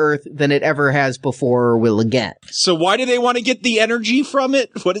closer to Earth than it ever has before or will again. So why do they want to get the energy from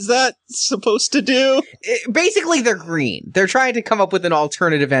it? What is that supposed to do? Basically, they're green. They're trying to come up with an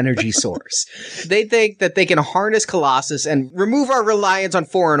alternative energy source. They think that they can harness Colossus and remove our reliance on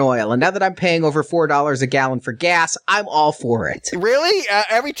foreign oil. And now that I'm paying over $4 a gallon for gas, I'm all for it. Really?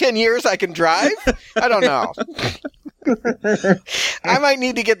 Every 10 years I can drive? I don't know. I might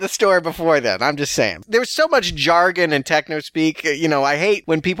need to get the story before then. I'm just saying. There's so much jargon and techno speak. You know, I hate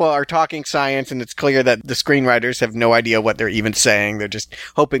when people are talking science and it's clear that the screenwriters have no idea what they're even saying. They're just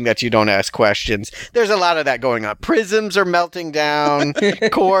hoping that you don't ask questions. There's a lot of that going on. Prisms are melting down.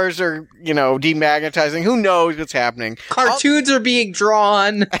 Cores are, you know, demagnetizing. Who knows what's happening? Cartoons are being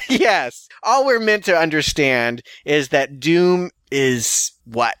drawn. Yes. All we're meant to understand is that Doom is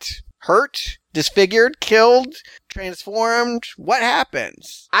what? Hurt? Disfigured? Killed? Transformed? What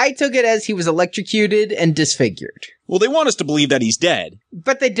happens? I took it as he was electrocuted and disfigured. Well, they want us to believe that he's dead.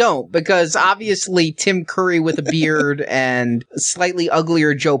 But they don't, because obviously Tim Curry with a beard and slightly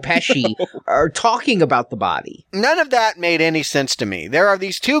uglier Joe Pesci are talking about the body. None of that made any sense to me. There are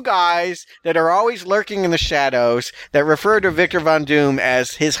these two guys that are always lurking in the shadows that refer to Victor Von Doom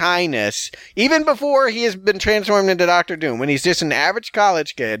as His Highness, even before he has been transformed into Dr. Doom. When he's just an average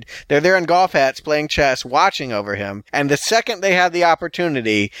college kid, they're there in golf hats playing chess, watching over him. And the second they have the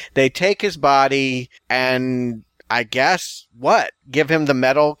opportunity, they take his body and I guess, what? Give him the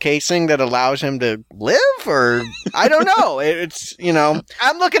metal casing that allows him to live? Or, I don't know. It's, you know,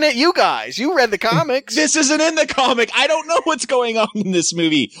 I'm looking at you guys. You read the comics. This isn't in the comic. I don't know what's going on in this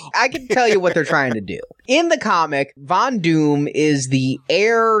movie. I can tell you what they're trying to do. In the comic, Von Doom is the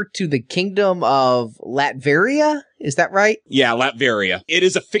heir to the kingdom of Latveria. Is that right? Yeah, Latveria. It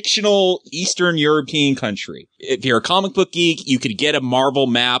is a fictional Eastern European country. If you're a comic book geek, you could get a Marvel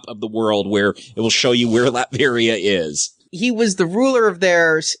map of the world where it will show you where Latveria is. He was the ruler of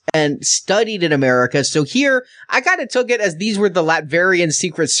theirs and studied in America. So here, I kind of took it as these were the Latverian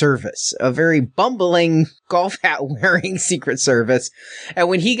Secret Service, a very bumbling golf hat wearing Secret Service. And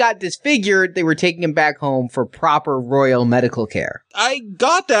when he got disfigured, they were taking him back home for proper royal medical care. I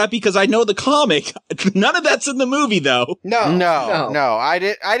got that because I know the comic. None of that's in the movie, though. No. I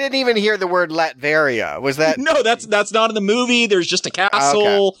didn't even hear the word Latveria. Was that? No, that's not in the movie. There's just a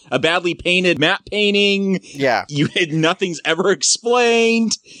castle, a badly painted matte painting. Yeah. Nothing's ever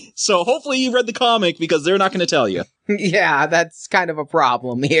explained. So hopefully you read the comic because they're not going to tell you. Yeah, that's kind of a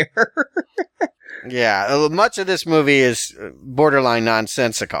problem here. Yeah, much of this movie is borderline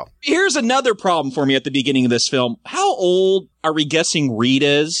nonsensical. Here's another problem for me at the beginning of this film. How old are we guessing Reed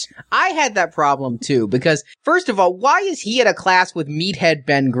is? I had that problem too, because first of all, why is he in a class with meathead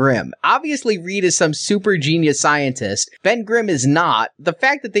Ben Grimm? Obviously Reed is some super genius scientist. Ben Grimm is not. The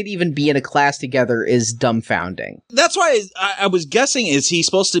fact that they'd even be in a class together is dumbfounding. That's why I was guessing, is he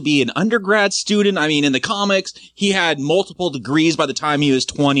supposed to be an undergrad student? I mean, in the comics, he had multiple degrees by the time he was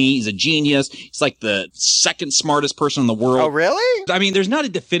 20. He's a genius. He's like the second smartest person in the world. Oh, really? I mean, there's not a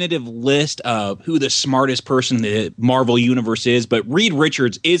definitive list of who the smartest person in the Marvel universe is, but Reed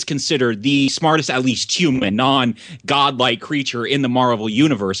Richards is considered the smartest, at least human, non-godlike creature in the Marvel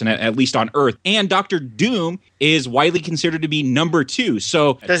universe, and at least on Earth. And Dr. Doom is widely considered to be number 2.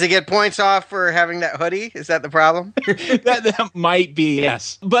 So does he get points off for having that hoodie? Is that the problem? that might be,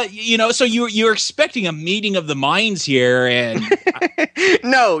 yes. But, you know, so you're expecting a meeting of the minds here, and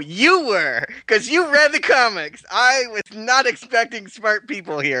No, you were, because you read the comics. I was not expecting smart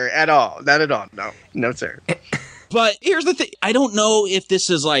people here at all. Not at all. No, sir. But here's the thing. I don't know if this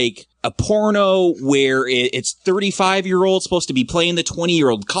is like a porno where it's 35-year-old supposed to be playing the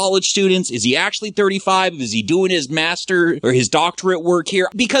 20-year-old college students. Is he actually 35? Is he doing his master or his doctorate work here?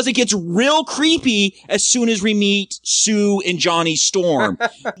 Because it gets real creepy as soon as we meet Sue and Johnny Storm,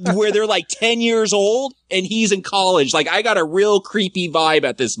 where they're like 10 years old and he's in college. Like, I got a real creepy vibe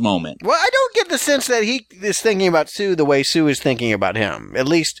at this moment. Well, I don't get the sense that he is thinking about Sue the way Sue is thinking about him, at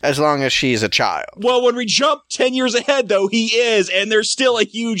least as long as she's a child. Well, when we jump 10 years ahead, though, he is, and there's still a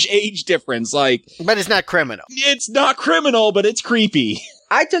huge age difference. Like, but it's not criminal. It's not criminal, but it's creepy.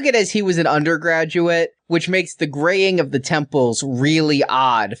 I took it as he was an undergraduate, which makes the graying of the temples really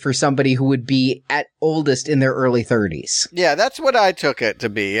odd for somebody who would be at oldest in their early 30s. Yeah, that's what I took it to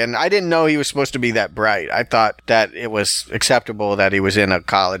be. And I didn't know he was supposed to be that bright. I thought that it was acceptable that he was in a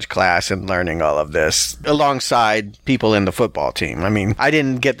college class and learning all of this alongside people in the football team. I mean, I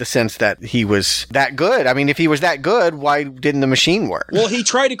didn't get the sense that he was that good. I mean, if he was that good, why didn't the machine work? Well, he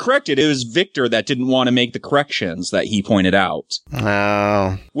tried to correct it. It was Victor that didn't want to make the corrections that he pointed out.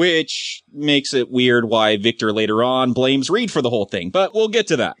 Oh. Which makes it weird why Victor later on blames Reed for the whole thing. But we'll get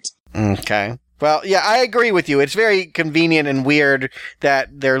to that. Okay. Well, yeah, I agree with you. It's very convenient and weird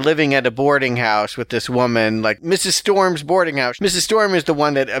that they're living at a boarding house with this woman, like Mrs. Storm's boarding house. Mrs. Storm is the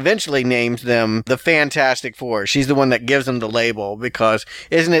one that eventually names them the Fantastic Four. She's the one that gives them the label because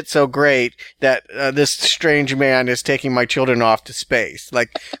isn't it so great that this strange man is taking my children off to space?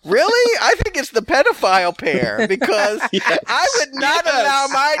 Like, really? I think it's the pedophile pair because I would not allow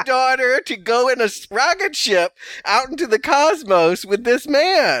my daughter to go in a rocket ship out into the cosmos with this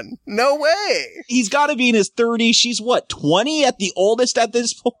man. No way. He's got to be in his 30s. She's what, 20 at the oldest at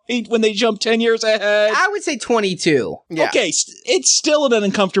this point when they jump 10 years ahead? I would say 22. Yeah. Okay, it's still an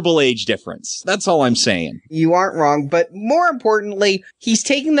uncomfortable age difference. That's all I'm saying. You aren't wrong, but more importantly, he's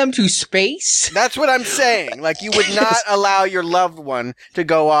taking them to space. That's what I'm saying. Like, you would not allow your loved one to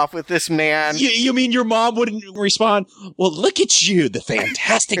go off with this man. You mean your mom wouldn't respond, well, look at you, the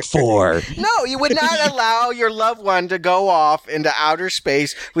Fantastic Four. No, you would not allow your loved one to go off into outer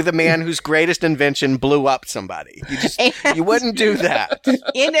space with a man whose greatest invention blew up somebody. You wouldn't do that.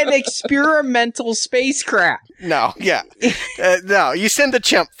 In an experimental spacecraft. No, yeah. No, you send the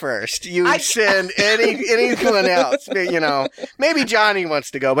chimp first. You send anyone else. You know, maybe Johnny wants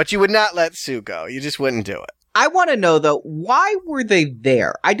to go, but you would not let Sue go. You just wouldn't do it. I want to know, though, why were they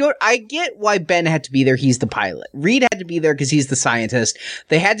there? I get why Ben had to be there. He's the pilot. Reed had to be there because he's the scientist.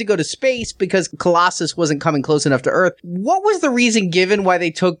 They had to go to space because Colossus wasn't coming close enough to Earth. What was the reason given why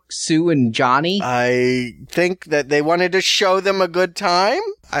they took Sue and Johnny? I think that they wanted to show them a good time.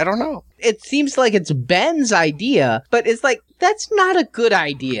 I don't know. It seems like it's Ben's idea, but it's like, that's not a good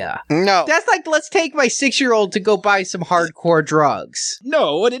idea. No. That's like, let's take my 6-year-old to go buy some hardcore drugs.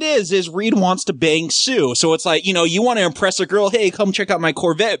 No, what it is Reed wants to bang Sue. So it's like, you want to impress a girl. Hey, come check out my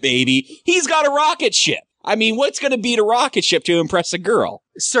Corvette, baby. He's got a rocket ship. I mean, what's going to beat a rocket ship to impress a girl?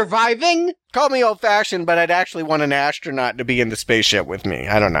 Surviving? Call me old-fashioned, but I'd actually want an astronaut to be in the spaceship with me.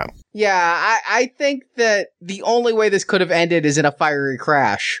 I don't know. Yeah, I think that the only way this could have ended is in a fiery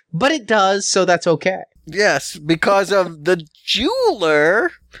crash. But it does, so that's okay. Yes, because of the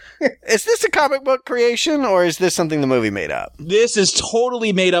jeweler. Is this a comic book creation, or is this something the movie made up? This is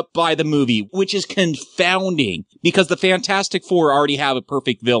totally made up by the movie, which is confounding because the Fantastic Four already have a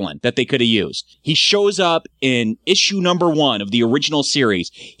perfect villain that they could have used. He shows up in issue number 1 of the original series.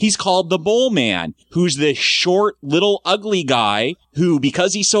 He's called the Mole Man, who's this short, little, ugly guy who,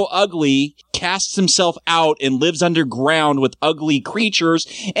 because he's so ugly, casts himself out and lives underground with ugly creatures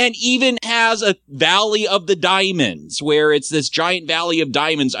and even has a Valley of the Diamonds, where it's this giant Valley of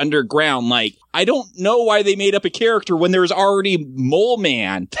Diamonds underground. Like, I don't know why they made up a character when there's already Mole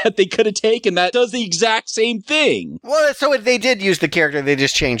Man that they could have taken that does the exact same thing. Well, so they did use the character, they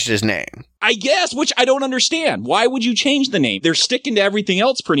just changed his name. I guess, which I don't understand. Why would you change the name? They're sticking to everything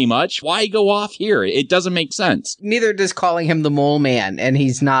else pretty much. Why go off here? It doesn't make sense. Neither does calling him the Mole Man, and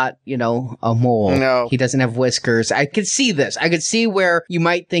he's not, a mole. No. He doesn't have whiskers. I could see this. I could see where you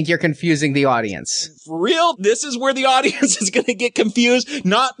might think you're confusing the audience. For real? This is where the audience is going to get confused.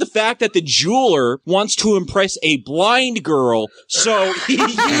 Not the fact that the jeweler wants to impress a blind girl, so he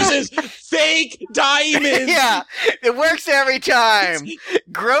uses fake diamonds. Yeah, it works every time.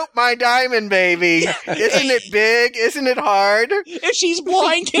 Grope my diamond, baby. Isn't it big? Isn't it hard? If she's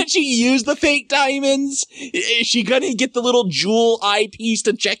blind, can't she use the fake diamonds? Is she gonna get the little jewel eyepiece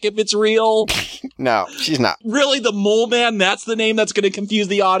to check if it's real? No, she's not. Really, the Mole Man? That's the name that's gonna confuse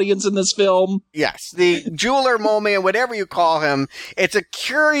the audience in this film? Yes, the jeweler, Mole Man, whatever you call him, it's a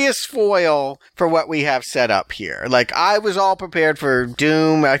curious foil for what we have set up here. Like, I was all prepared for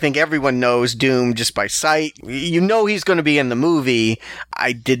Doom. I think everyone knows Doom just by sight. You know he's going to be in the movie.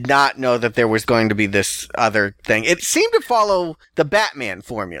 I did not know that there was going to be this other thing. It seemed to follow the Batman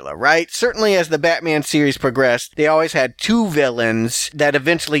formula, right? Certainly as the Batman series progressed, they always had 2 villains that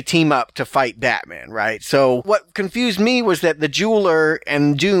eventually team up to fight Batman, right? So what confused me was that the jeweler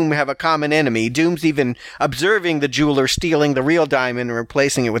and Doom have a common enemy. Doom's even observing the jeweler stealing the real diamond and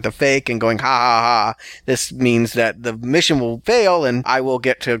replacing it with a fake and going, ha ha ha, this means that the mission will fail and I will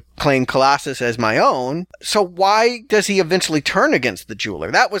get to claim Colossus as my own. So why does he eventually turn against the jeweler?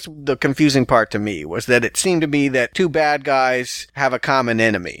 That was the confusing part to me, was that it seemed to be that 2 bad guys have a common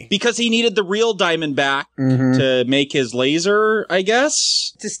enemy. Because he needed the real diamond back to make his laser, I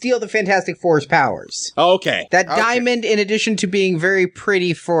guess? To steal the Fantastic Four's powers. Okay. That diamond, in addition to being very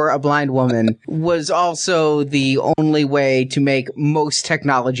pretty for a blind woman, was also the only way to make most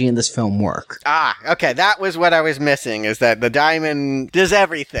technology in this film work. Ah, okay. That was what I was missing, is that the diamond does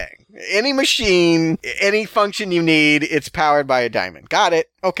everything. Any machine, any function you need, it's powered by a diamond. Got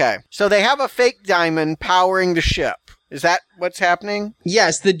it. Okay. So they have a fake diamond powering the ship. Is that what's happening?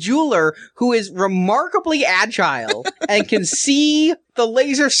 Yes, the jeweler, who is remarkably agile and can see the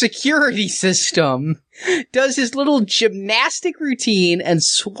laser security system, does his little gymnastic routine and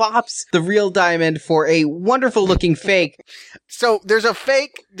swaps the real diamond for a wonderful looking fake. So there's a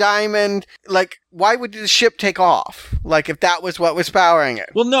fake diamond. Like, why would the ship take off? Like, if that was what was powering it?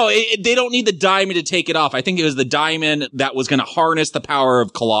 Well, no, they don't need the diamond to take it off. I think it was the diamond that was going to harness the power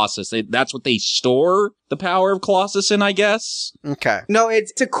of Colossus. That's what they store the power of Colossus in, I guess. Okay. No,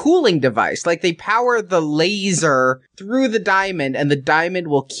 it's a cooling device. Like, they power the laser through the diamond, and the diamond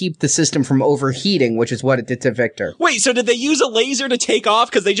will keep the system from overheating, which is what it did to Victor. Wait, so did they use a laser to take off?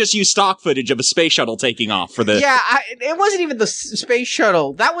 Because they just used stock footage of a space shuttle taking off for the... Yeah, it wasn't even the space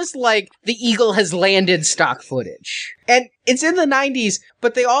shuttle. That was like the Eagle has landed stock footage. And it's in the 90s,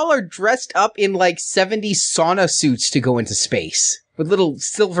 but they all are dressed up in like 70s sauna suits to go into space with little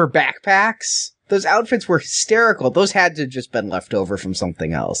silver backpacks. Those outfits were hysterical. Those had to have just been left over from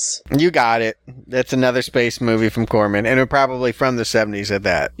something else. You got it. That's another space movie from Corman, and probably from the 70s at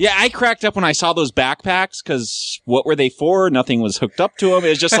that. Yeah, I cracked up when I saw those backpacks, because what were they for? Nothing was hooked up to them. It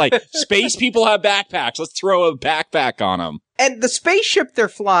was just like, space people have backpacks. Let's throw a backpack on them. And the spaceship they're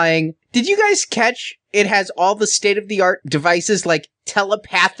flying, did you guys catch it has all the state-of-the-art devices like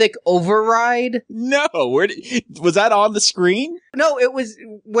telepathic override? No, was that on the screen? No, it was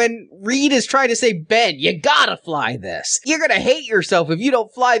when Reed is trying to say, Ben, you gotta fly this. You're gonna hate yourself if you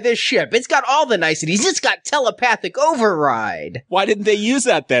don't fly this ship. It's got all the niceties. It's got telepathic override. Why didn't they use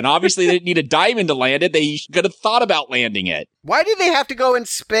that then? Obviously, they didn't need a diamond to land it. They could have thought about landing it. Why did they have to go in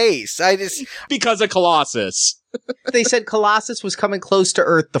space? Because of Colossus. They said Colossus was coming close to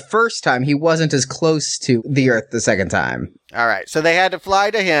Earth the first time. He wasn't as close to the Earth the second time. All right, so they had to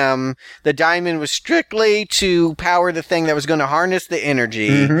fly to him. The diamond was strictly to power the thing that was going to harness the energy.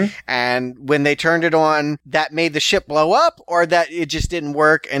 Mm-hmm. And when they turned it on, that made the ship blow up, or that it just didn't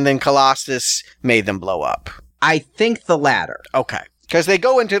work, and then Colossus made them blow up? I think the latter. Okay. Because they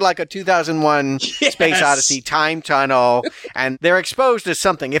go into like a 2001 Space Odyssey time tunnel, and they're exposed to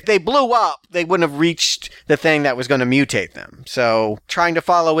something. If they blew up, they wouldn't have reached the thing that was going to mutate them. So trying to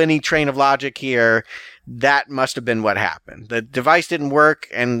follow any train of logic here, that must have been what happened. The device didn't work,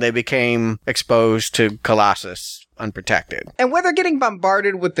 and they became exposed to Colossus unprotected. And when they're getting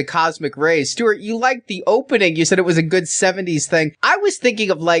bombarded with the cosmic rays, Stuart, you liked the opening. You said it was a good 70s thing. I was thinking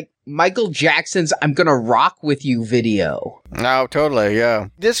of like Michael Jackson's I'm Gonna Rock With You video. Oh, totally, yeah.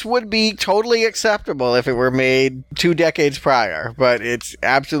 This would be totally acceptable if it were made 2 decades prior, but it's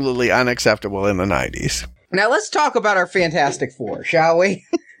absolutely unacceptable in the 90s. Now let's talk about our Fantastic Four, shall we?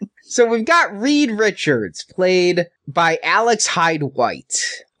 So we've got Reed Richards, played by Alex Hyde White,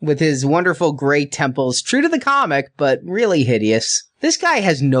 with his wonderful gray temples, true to the comic, but really hideous. This guy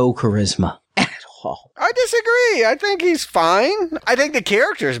has no charisma at all. I disagree. I think he's fine. I think the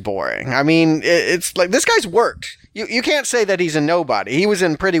character's boring. I mean, it's like, this guy's worked. You can't say that he's a nobody. He was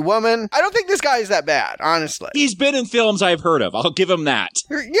in Pretty Woman. I don't think this guy is that bad, honestly. He's been in films I've heard of. I'll give him that.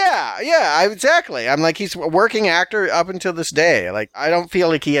 Yeah, exactly. I'm like, he's a working actor up until this day. Like, I don't feel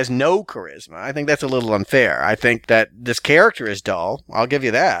like he has no charisma. I think that's a little unfair. I think that this character is dull. I'll give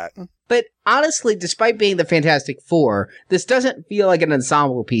you that. But honestly, despite being the Fantastic Four, this doesn't feel like an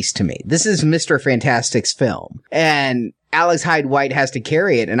ensemble piece to me. This is Mr. Fantastic's film. And Alex Hyde White has to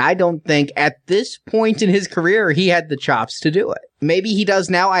carry it, and I don't think at this point in his career he had the chops to do it. Maybe he does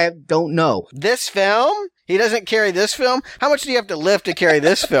now, I don't know. This film? He doesn't carry this film? How much do you have to lift to carry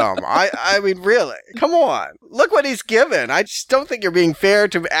this film? I mean, really? Come on. Look what he's given. I just don't think you're being fair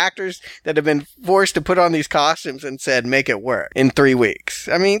to actors that have been forced to put on these costumes and said, make it work in 3 weeks.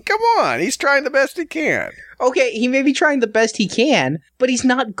 I mean, come on. He's trying the best he can. Okay, he may be trying the best he can, but he's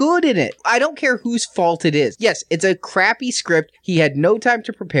not good in it. I don't care whose fault it is. Yes, it's a crappy script. He had no time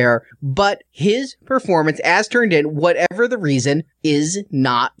to prepare, but his performance, as turned in, whatever the reason, is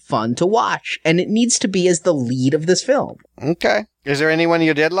not fun to watch. And it needs to be as the lead of this film. Okay. Is there anyone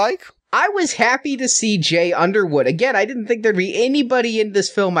you did like? I was happy to see Jay Underwood. Again, I didn't think there'd be anybody in this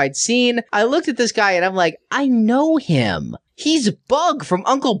film I'd seen. I looked at this guy and I'm like, I know him. He's Bug from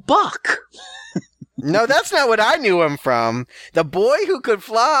Uncle Buck. No, that's not what I knew him from. The Boy Who Could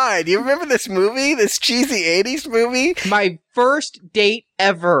Fly. Do you remember this movie? This cheesy 80s movie? My first date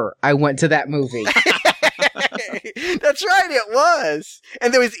ever, I went to that movie. That's right, it was.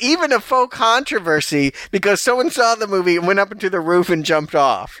 And there was even a faux controversy because someone saw the movie and went up into the roof and jumped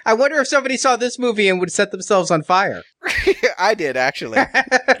off. I wonder if somebody saw this movie and would set themselves on fire. I did, actually.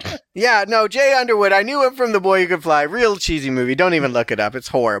 Yeah, no, Jay Underwood, I knew him from The Boy Who Could Fly. Real cheesy movie. Don't even look it up. It's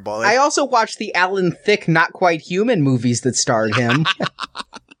horrible. I also watched the Alan Thicke Not Quite Human movies that starred him.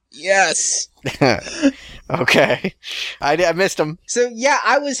 Yes. Okay. I missed him. So yeah,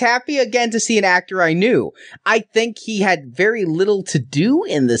 I was happy again to see an actor I knew. I think he had very little to do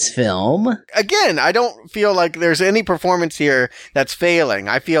in this film. Again, I don't feel like there's any performance here that's failing.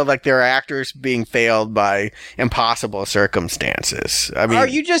 I feel like there are actors being failed by impossible circumstances. I mean, are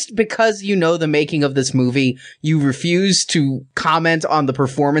you just, because you know the making of this movie, you refuse to comment on the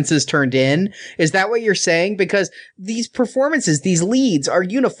performances turned in? Is that what you're saying? Because these performances, these leads, are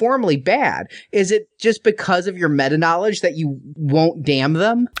uniformly bad. Is it just because of your meta knowledge that you won't damn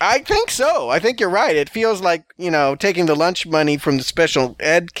them? I think so. I think you're right. It feels like, taking the lunch money from the special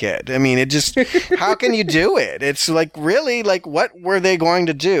ed kid. I mean, it just, how can you do it? It's like, really, like, what were they going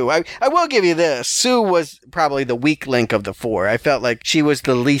to do? I will give you this. Sue was probably the weak link of the four. I felt like she was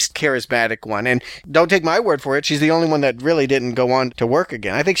the least charismatic one. And don't take my word for it. She's the only one that really didn't go on to work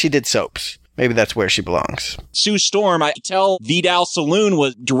again. I think she did soaps. Maybe that's where she belongs. Sue Storm, I could tell Vidal Saloon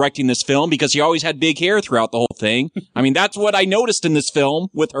was directing this film because she always had big hair throughout the whole thing. I mean, that's what I noticed in this film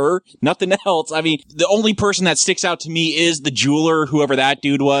with her. Nothing else. I mean, the only person that sticks out to me is the jeweler, whoever that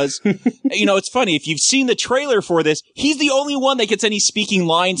dude was. It's funny. If you've seen the trailer for this, he's the only one that gets any speaking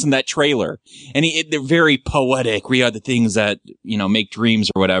lines in that trailer. And they're very poetic. We are the things that, make dreams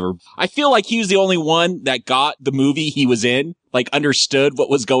or whatever. I feel like he was the only one that got the movie he was in. Like, understood what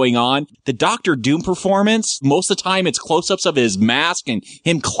was going on. The Dr. Doom performance, most of the time it's close-ups of his mask and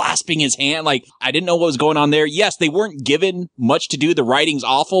him clasping his hand. Like, I didn't know what was going on there. Yes, they weren't given much to do. The writing's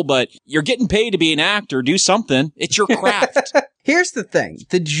awful, but you're getting paid to be an actor. Do something. It's your craft. Here's the thing.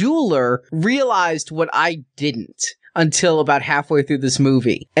 The jeweler realized what I didn't until about halfway through this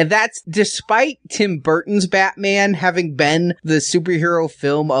movie. And that's despite Tim Burton's Batman having been the superhero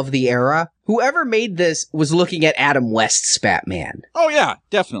film of the era, whoever made this was looking at Adam West's Batman. Oh yeah,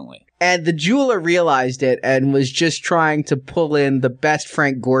 definitely. And the jeweler realized it and was just trying to pull in the best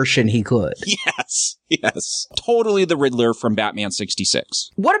Frank Gorshin he could. Yes. Totally the Riddler from Batman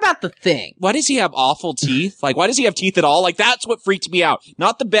 66. What about the Thing? Why does he have awful teeth? Like, why does he have teeth at all? Like, that's what freaked me out.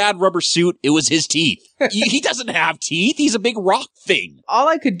 Not the bad rubber suit, it was his teeth. He doesn't have teeth. He's a big rock thing. All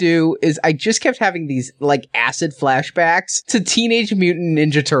I could do is I just kept having these, acid flashbacks to Teenage Mutant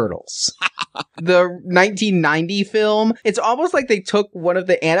Ninja Turtles. The 1990 film. It's almost like they took one of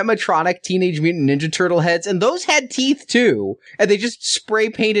the animatronic Teenage Mutant Ninja Turtle heads, and those had teeth too, and they just spray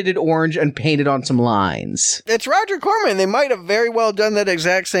painted it orange and painted on some lines. It's Roger Corman. They might have very well done that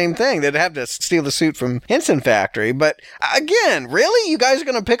exact same thing. They'd have to steal the suit from Henson Factory. But again, really? You guys are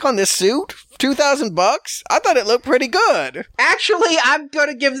going to pick on this suit? $2,000? I thought it looked pretty good. Actually, I'm going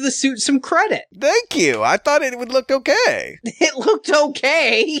to give the suit some credit. Thank you. I thought it would look okay. It looked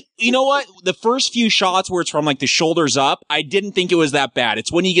okay. You know what? The first few shots where it's from the shoulders up, I didn't think it was that bad.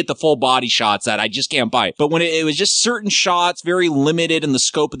 It's when you get the full body shots that I just can't buy. But when it was just certain shots, very limited in the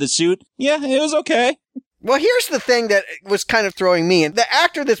scope of the suit, yeah, it was okay. Well, here's the thing that was kind of throwing me in. The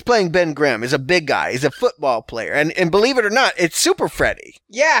actor that's playing Ben Grimm is a big guy. He's a football player. And believe it or not, it's Super Freddy.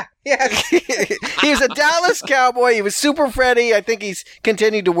 Yeah. He was a Dallas Cowboy. He was Super Freddy. I think he's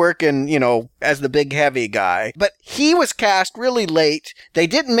continued to work in, as the big heavy guy. But he was cast really late. They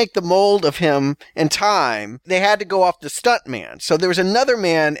didn't make the mold of him in time. They had to go off the stunt man. So there was another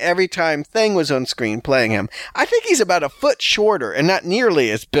man every time Thing was on screen playing him. I think he's about a foot shorter and not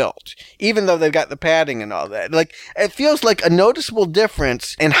nearly as built, even though they've got the padding and all that. It feels like a noticeable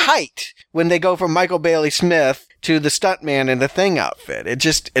difference in height when they go from Michael Bailey Smith to the stuntman in the Thing outfit.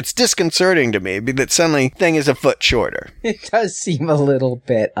 It's disconcerting to me that suddenly Thing is a foot shorter. It does seem a little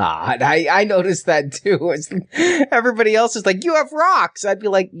bit odd. I noticed that too. Everybody else is like, you have rocks. I'd be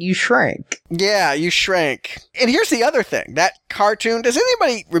like, you shrank. Yeah, you shrank. And here's the other thing. That cartoon, does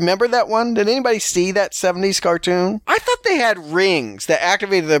anybody remember that one? Did anybody see that 70s cartoon? I thought they had rings that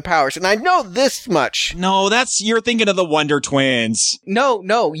activated their powers. And I know this much. No, you're thinking of the Wonder Twins.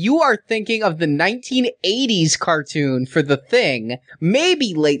 No, you are thinking of the 1980s cartoon for The Thing,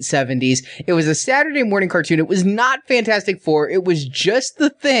 maybe late 70s. It was a Saturday morning cartoon. It was not Fantastic Four. It was just The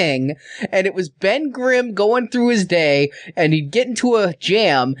Thing, and it was Ben Grimm going through his day, and he'd get into a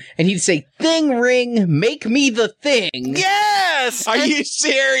jam, and he'd say, "Thing ring, make me the Thing." Yes! Are you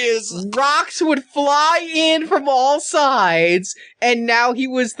serious? Rocks would fly in from all sides, and now he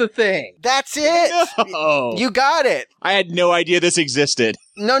was the Thing. That's it. No. You got it. I had no idea this existed.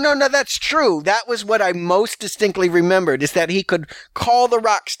 No, that's true. That was what I most distinctly remembered, is that he could call the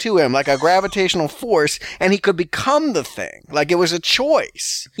rocks to him like a gravitational force, and he could become the Thing. Like it was a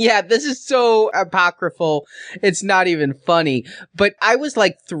choice. Yeah, this is so apocryphal. It's not even funny. But I was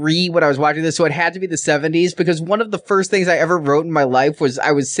 3 when I was watching this, so it had to be the 70s, because one of the first things I ever wrote in my life was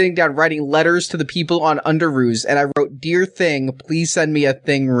I was sitting down writing letters to the people on Underoos, and I wrote, "Dear Thing, please send me a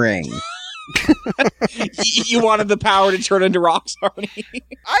Thing ring." You wanted the power to turn into rocks, Arnie?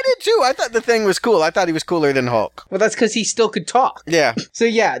 I did too. I thought the Thing was cool. I thought he was cooler than Hulk. Well, that's because he still could talk. Yeah. So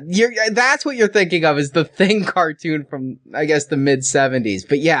yeah, that's what you're thinking of is the Thing cartoon from, I guess, the mid-70s.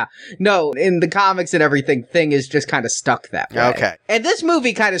 But yeah, no, in the comics and everything, Thing is just kind of stuck that way. Okay. And this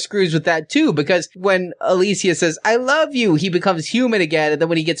movie kind of screws with that too, because when Alicia says, I love you, he becomes human again, and then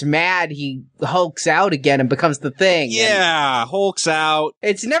when he gets mad, he hulks out again and becomes the Thing. Yeah, hulks out.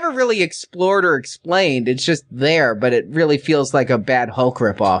 It's never really explored or explained. It's just there, but it really feels like a bad Hulk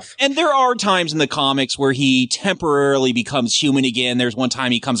ripoff. And there are times in the comics where he temporarily becomes human again. There's one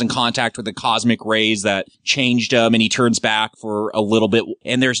time he comes in contact with the cosmic rays that changed him, and he turns back for a little bit.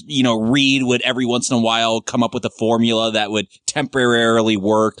 And there's, Reed would every once in a while come up with a formula that would temporarily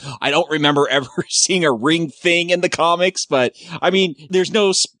work. I don't remember ever seeing a ring thing in the comics, but I mean, there's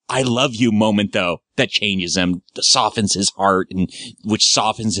no I love you moment though that changes him, softens his heart, and which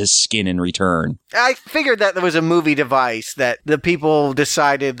softens his skin in return. I figured that there was a movie device that the people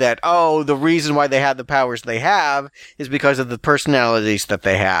decided that, the reason why they had the powers they have is because of the personalities that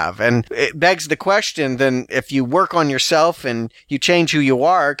they have. And it begs the question, then, if you work on yourself and you change who you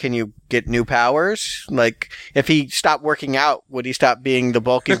are, can you get new powers? Like, if he stopped working out, would he stop being the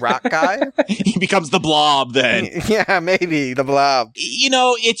bulky rock guy? He becomes the Blob then. Yeah, maybe the Blob.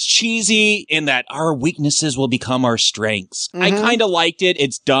 It's cheesy in that our weaknesses will become our strengths. Mm-hmm. I kind of liked it.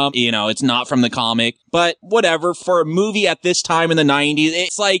 It's dumb. It's not from the comic, but whatever. For a movie at this time in the 90s,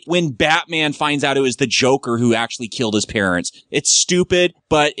 it's like when Batman finds out it was the Joker who actually killed his parents. It's stupid,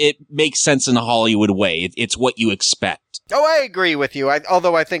 but it makes sense in a Hollywood way. It's what you expect. Oh, I agree with you.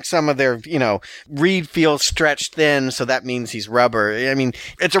 Although I think some of their, Reed feels stretched thin, so that means he's rubber. I mean,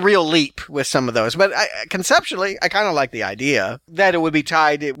 it's a real leap with some of those. But conceptually, I kind of like the idea that it would be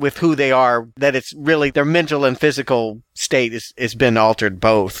tied with who they are, that it's really their mental and physical state has been altered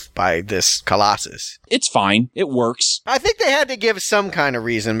both by this Colossus. It's fine. It works. I think they had to give some kind of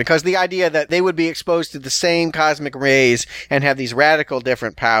reason, because the idea that they would be exposed to the same cosmic rays and have these radical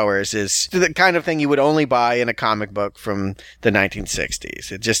different powers is the kind of thing you would only buy in a comic book from the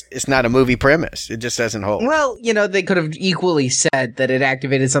 1960s. It's not a movie premise. It just doesn't hold. Well, they could have equally said that it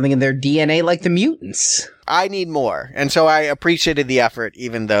activated something in their DNA like the mutants. I need more. And so I appreciated the effort,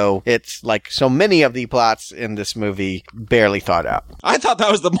 even though it's like so many of the plots in this movie barely thought out. I thought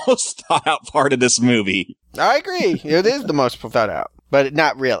that was the most thought out part of this movie. I agree. It is the most thought out. But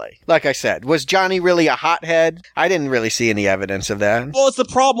not really. Like I said, was Johnny really a hothead? I didn't really see any evidence of that. Well, it's the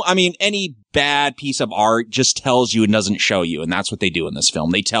problem. I mean, any bad piece of art just tells you and doesn't show you. And that's what they do in this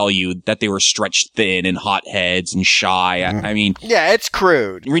film. They tell you that they were stretched thin and hotheads and shy. I mean... Yeah, it's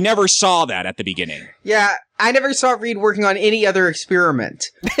crude. We never saw that at the beginning. Yeah, I never saw Reed working on any other experiment.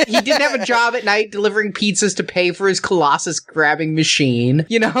 He didn't have a job at night delivering pizzas to pay for his Colossus grabbing machine,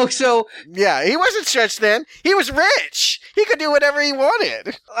 so... Yeah, he wasn't stretched thin. He was rich. He could do whatever he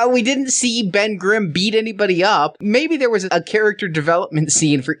wanted. We didn't see Ben Grimm beat anybody up. Maybe there was a character development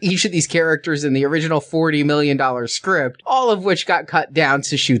scene for each of these characters in the original $40 million script, all of which got cut down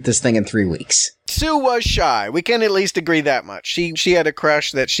to shoot this thing in 3 weeks. Sue was shy. We can at least agree that much. She had a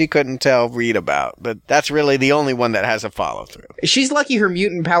crush that she couldn't tell Reed about, but that's really the only one that has a follow-through. She's lucky her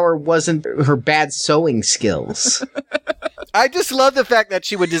mutant power wasn't her bad sewing skills. I just love the fact that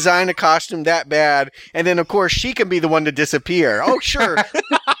she would design a costume that bad, and then, of course, she can be the one to disappear. Oh, sure.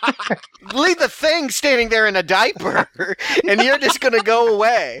 Leave the Thing standing there in a diaper, and you're just going to go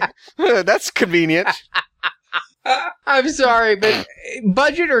away. That's convenient. I'm sorry, but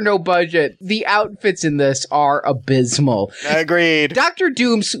budget or no budget, the outfits in this are abysmal. Agreed. Dr.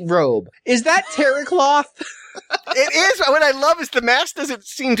 Doom's robe, is that terry cloth? It is. What I love is the mask doesn't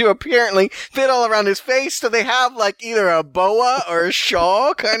seem to apparently fit all around his face, so they have like either a boa or a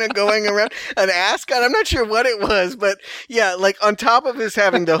shawl kind of going around, an ascot. I'm not sure what it was, but yeah, like on top of his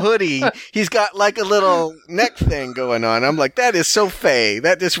having the hoodie, he's got like a little neck thing going on. I'm like, that is so fey.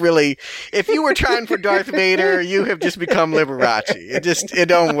 That just really, if you were trying for Darth Vader, you have just become Liberace. It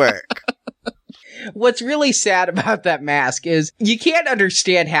don't work. What's really sad about that mask is you can't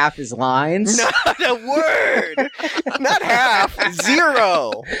understand half his lines. Not a word! Not half.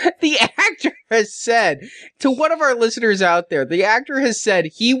 Zero. The actor has said, to one of our listeners out there, the actor has said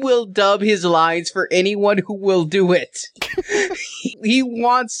he will dub his lines for anyone who will do it. He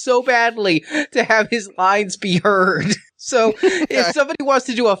wants so badly to have his lines be heard. So if somebody wants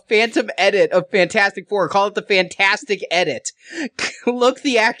to do a phantom edit of Fantastic Four, call it the Fantastic Edit. Look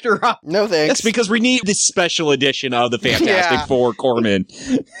the actor up. No thanks. That's because we need this special edition of the Fantastic Four, Corman.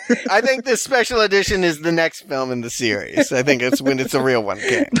 I think this special edition is the next film in the series. I think it's when it's a real one.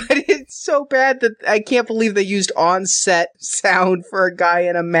 Okay. But so bad that I can't believe they used on-set sound for a guy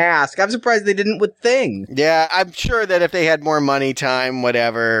in a mask. I'm surprised they didn't with Thing. Yeah, I'm sure that if they had more money, time,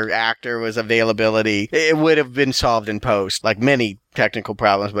 whatever, actor was availability, it would have been solved in post, like many technical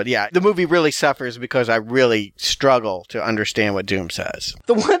problems. But yeah, the movie really suffers because I really struggle to understand what Doom says.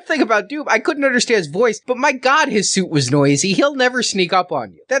 The one thing about Doom, I couldn't understand his voice, but my God, his suit was noisy. He'll never sneak up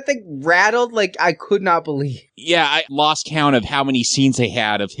on you. That thing rattled like I could not believe. Yeah, I lost count of how many scenes they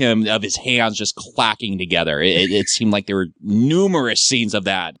had of him, of his hands just clacking together. It seemed like there were numerous scenes of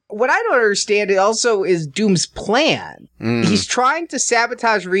that. What I don't understand also is Doom's plan. He's trying to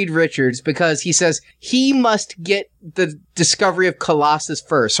sabotage Reed Richards because he says he must get the discovery of Colossus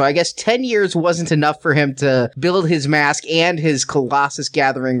first. So I guess 10 years wasn't enough for him to build his mask and his Colossus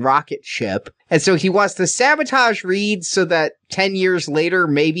gathering rocket ship. And so he wants to sabotage Reed so that 10 years later,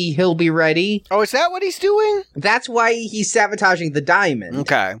 maybe he'll be ready. Oh, is that what he's doing? That's why he's sabotaging the diamond.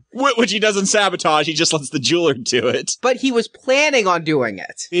 Okay. Which he doesn't sabotage, he just lets the jeweler do it. But he was planning on doing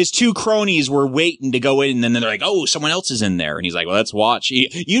it. His two cronies were waiting to go in, and then they're like, oh, someone else is in there. And he's like, well, let's watch.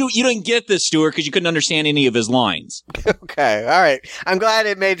 You didn't get this, Stuart, because you couldn't understand any of his lines. Okay, all right. I'm glad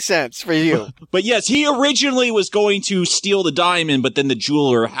it made sense for you. But yes, he originally was going to steal the diamond, but then the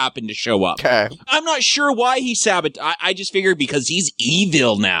jeweler happened to show up. Okay. I'm not sure why he sabotaged. I just figured because he's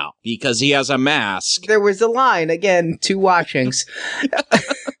evil now, because he has a mask. There was a line, again, 2 watchings.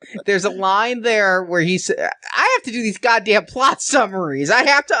 There's a line there where he said, I have to do these goddamn plot summaries. I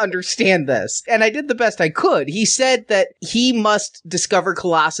have to understand this. And I did the best I could. He said that he must discover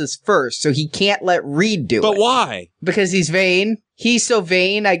Colossus first, so he can't let Reed do it. But why? Because he's vain. He's so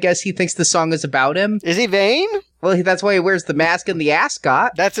vain, I guess he thinks the song is about him. Is he vain? Well, that's why he wears the mask and the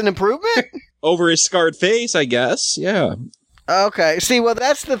ascot. That's an improvement? Over his scarred face, I guess. Yeah. Okay. See, well,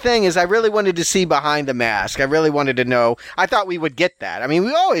 that's the thing is I really wanted to see behind the mask. I really wanted to know. I thought we would get that. I mean,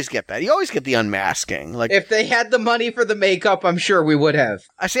 we always get that. You always get the unmasking. Like, if they had the money for the makeup, I'm sure we would have.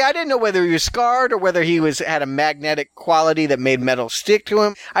 I see. I didn't know whether he was scarred or whether he had a magnetic quality that made metal stick to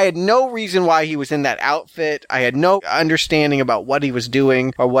him. I had no reason why he was in that outfit. I had no understanding about what he was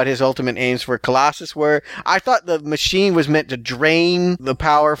doing or what his ultimate aims for Colossus were. I thought the machine was meant to drain the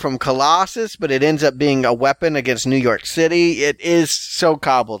power from Colossus, but it ends up being a weapon against New York City. It is so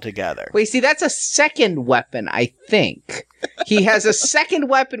cobbled together. Wait, see, that's a second weapon, I think. He has a second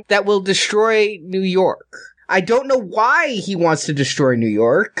weapon that will destroy New York. I don't know why he wants to destroy New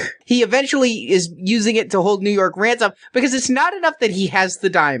York. He eventually is using it to hold New York ransom because it's not enough that he has the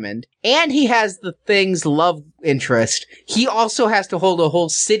diamond and he has the Thing's love interest. He also has to hold a whole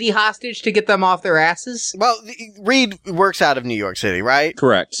city hostage to get them off their asses. Well, Reed works out of New York City, right?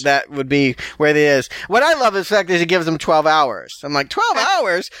 Correct. That would be where it is. What I love is the fact that he gives them 12 hours. I'm like, 12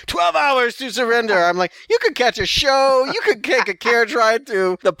 hours? 12 hours to surrender. I'm like, you could catch a show. You could take a carriage ride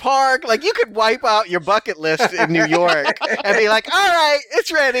to the park. Like, you could wipe out your bucket list in New York and be like, all right,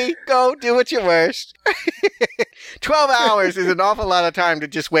 it's ready. Go do what you worst. 12 hours is an awful lot of time to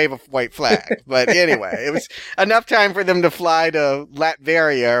just wave a white flag. But anyway, it was enough time for them to fly to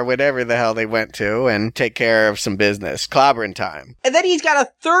Latveria or whatever the hell they went to and take care of some business. Clobbering time. And then he's got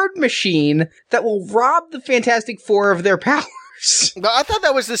a third machine that will rob the Fantastic Four of their powers. But I thought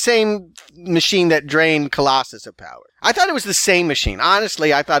that was the same machine that drained Colossus of power. I thought it was the same machine.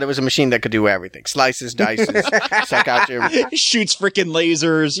 Honestly, I thought it was a machine that could do everything. Slices, dices, suck out your... Shoots freaking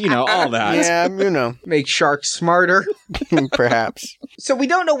lasers, all that. Yeah, Make sharks smarter. Perhaps. So we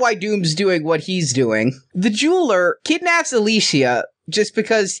don't know why Doom's doing what he's doing. The jeweler kidnaps Alicia just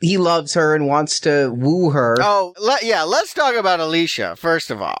because he loves her and wants to woo her. Oh, let's talk about Alicia, first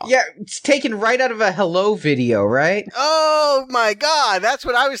of all. Yeah, it's taken right out of a Hello video, right? Oh my God, that's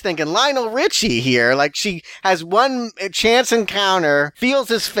what I was thinking. Lionel Richie here. Like, she has one chance encounter, feels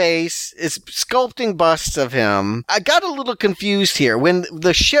his face, is sculpting busts of him. I got a little confused here. When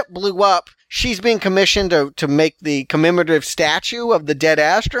the ship blew up, she's being commissioned to make the commemorative statue of the dead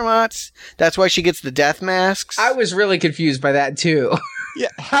astronauts. That's why she gets the death masks. I was really confused by that, too. Yeah,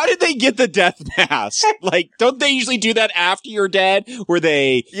 how did they get the death mask? Like, don't they usually do that after you're dead? Where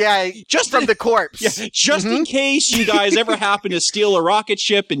they... Yeah, just from the corpse. Yeah, just in case you guys ever happen to steal a rocket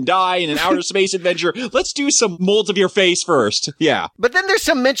ship and die in an outer space adventure, let's do some molds of your face first. Yeah. But then there's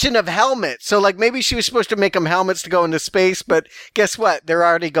some mention of helmets. So, like, maybe she was supposed to make them helmets to go into space, but guess what? They're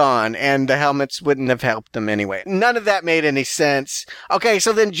already gone, and the helmets wouldn't have helped them anyway. None of that made any sense. Okay,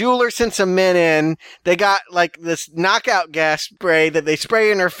 so then Jeweler sent some men in. They got, like, this knockout gas spray that they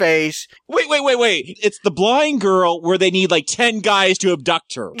spray in her face. Wait. It's the blind girl where they need like 10 guys to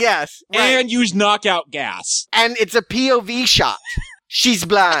abduct her. Yes. Right. And use knockout gas. And it's a POV shot. She's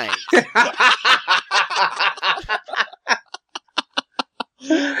blind.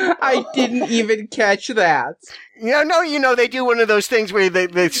 I didn't even catch that. No, they do one of those things where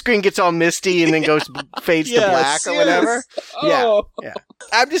the screen gets all misty and then fades to black or whatever. Oh. Yeah.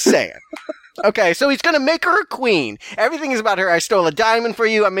 I'm just saying. Okay, so he's going to make her a queen. Everything is about her. I stole a diamond for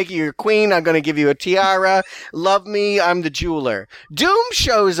you. I'm making you a queen. I'm going to give you a tiara. Love me. I'm the jeweler. Doom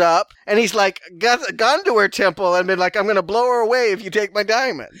shows up, and he's like, gone to her temple and been like, I'm going to blow her away if you take my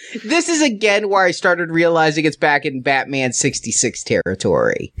diamond. This is again where I started realizing it's back in Batman 66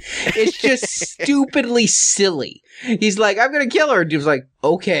 territory. It's just stupidly silly. He's like, I'm going to kill her. And Doom's like,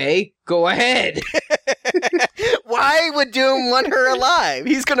 okay, go ahead. Why would Doom want her alive?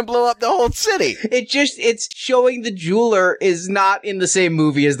 He's going to blow up the whole city. It's showing the jeweler is not in the same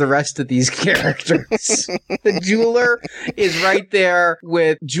movie as the rest of these characters. The jeweler is right there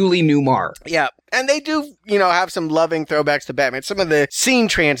with Julie Newmar. Yeah. And they do, have some loving throwbacks to Batman. Some of the scene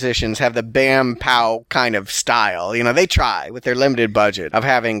transitions have the bam pow kind of style. They try with their limited budget of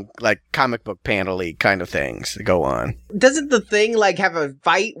having like comic book panel-y kind of things to go on. Doesn't the Thing have a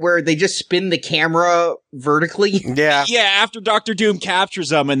fight where they just spin the camera vertically? Yeah. Yeah, after Dr. Doom captures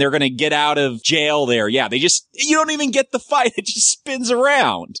them and they're going to get out of jail there. Yeah, you don't even get the fight. It just spins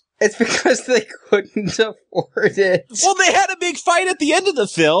around. It's because they couldn't afford it. Well, they had a big fight at the end of the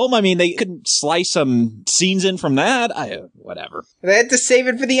film. I mean, they couldn't slice some scenes in from that. Whatever. They had to save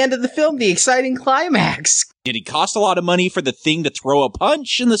it for the end of the film, the exciting climax. Did it cost a lot of money for the Thing to throw a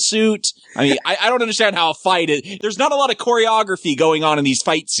punch in the suit? I mean, I don't understand how a fight is. There's not a lot of choreography going on in these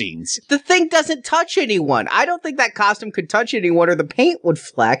fight scenes. The Thing doesn't touch anyone. I don't think that costume could touch anyone or the paint would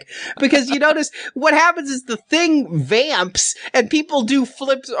fleck. Because you notice what happens is the Thing vamps and people do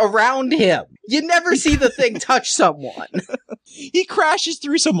flips around him. You never see the Thing touch someone. He crashes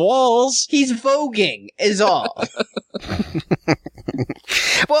through some walls. He's voguing, is all.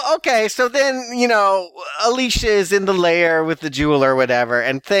 Well, okay, so then, Alicia is in the lair with the jeweler or whatever,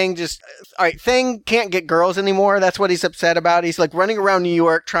 and Thing Thing can't get girls anymore. That's what he's upset about. He's like running around New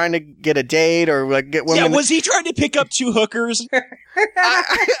York trying to get a date or like get women. Yeah, was he trying to pick up two hookers?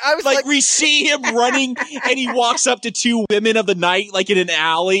 I was like, we see him running and he walks up to two women of the night, like in an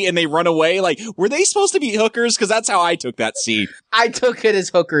alley, and they run away. Like, were they supposed to be hookers? Because that's how I took that scene. I took it as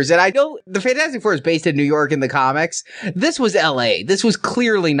hookers, and I know the Fantastic Four is based in New York in the comics. This was LA. This was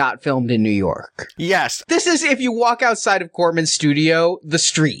clearly not filmed in New York. Yes. This is, if you walk outside of Corman's studio, the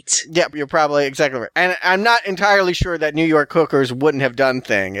street. Yep, you're probably exactly right. And I'm not entirely sure that New York hookers wouldn't have done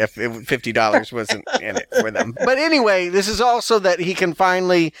Thing if $50 wasn't in it for them. But anyway, this is also that he can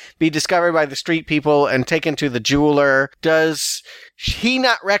finally be discovered by the street people and taken to the jeweler. Does he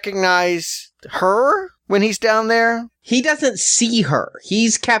not recognize her when he's down there? He doesn't see her.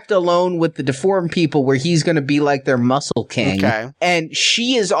 He's kept alone with the deformed people where he's going to be like their muscle king. Okay. And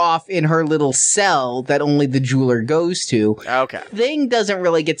she is off in her little cell that only the jeweler goes to. Okay. Thing doesn't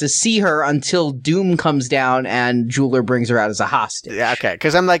really get to see her until Doom comes down and jeweler brings her out as a hostage. Yeah, okay.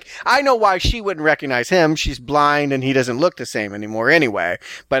 Because I'm like, I know why she wouldn't recognize him. She's blind and he doesn't look the same anymore anyway.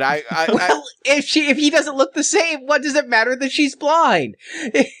 But well, if he doesn't look the same, what does it matter that she's blind?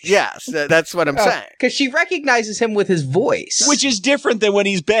 Yes, that's what I'm saying. Because she recognizes him with his voice. Which is different than when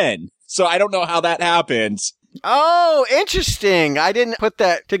he's Ben. So I don't know how that happens. Oh, interesting. I didn't put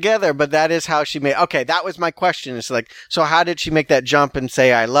that together, but that is how she made. Okay, that was my question. It's like, so how did she make that jump and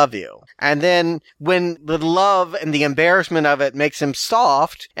say, I love you? And then when the love and the embarrassment of it makes him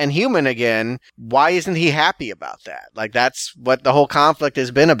soft and human again, why isn't he happy about that? Like, that's what the whole conflict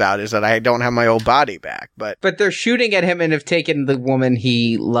has been about, is that I don't have my old body back. But they're shooting at him and have taken the woman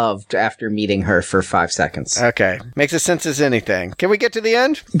he loved after meeting her for 5 seconds. Okay. Makes as sense as anything. Can we get to the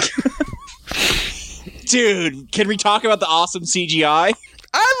end? Dude, can we talk about the awesome CGI?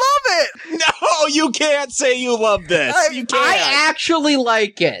 I love it! No, you can't say you love this. You can't. I actually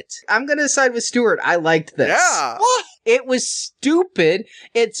like it. I'm going to side with Stuart. I liked this. Yeah. What? It was stupid.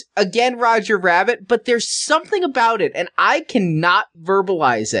 It's, again, Roger Rabbit, but there's something about it, and I cannot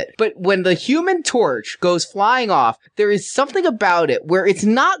verbalize it. But when the Human Torch goes flying off, there is something about it where it's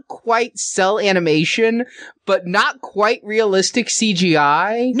not quite cell animation, but not quite realistic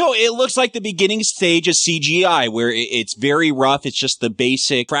CGI. No, it looks like the beginning stage of CGI, where it's very rough. It's just the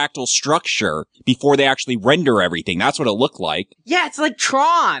basic fractal structure before they actually render everything. That's what it looked like. Yeah, it's like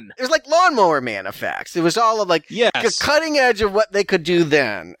Tron. It was like Lawnmower Man effects. It was all of like the cutting edge of what they could do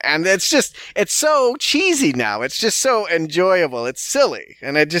then. And it's so cheesy now. It's just so enjoyable. It's silly.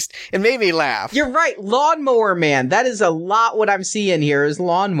 And it made me laugh. You're right. Lawnmower Man. That is a lot what I'm seeing here is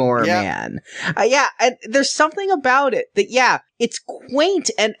Lawnmower Man. Yeah, and there's something about it that, it's quaint.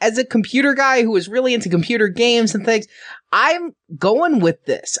 And as a computer guy who is really into computer games and things, I'm going with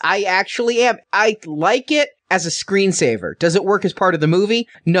this. I actually am. I like it as a screensaver. Does it work as part of the movie?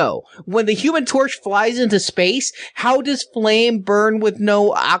 No. When the Human Torch flies into space, how does flame burn with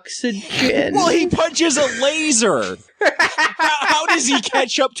no oxygen? Well, he punches a laser. How does he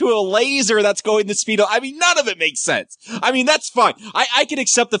catch up to a laser that's going the speed of... I mean, none of it makes sense. I mean, that's fine. I can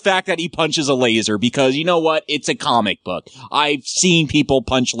accept the fact that he punches a laser because, you know what? It's a comic book. I've seen people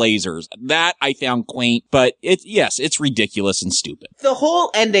punch lasers. That I found quaint, but it's ridiculous and stupid. The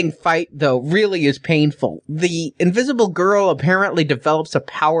whole ending fight, though, really is painful. The Invisible Girl apparently develops a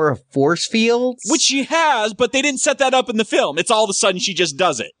power of force fields. Which she has, but they didn't set that up in the film. It's all of a sudden she just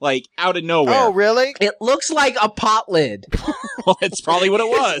does it, like, out of nowhere. Oh, really? It looks like a pot lid. Well, it's probably what it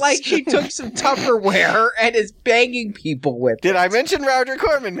was. It's like she took some Tupperware and is banging people with it. Did I mention Roger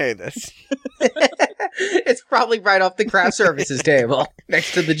Corman made this? It's probably right off the craft services table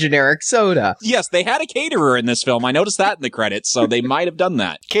next to the generic soda. Yes, they had a caterer in this film. I noticed that in the credits, so they might have done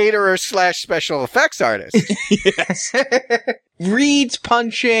that. Caterer / special effects artist. Yes. Reed's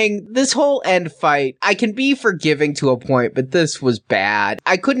punching, this whole end fight, I can be forgiving to a point, but this was bad.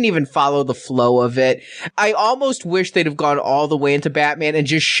 I couldn't even follow the flow of it. I almost wish they'd have gone all the way into Batman and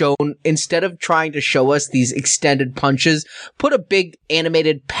just shown, instead of trying to show us these extended punches, put a big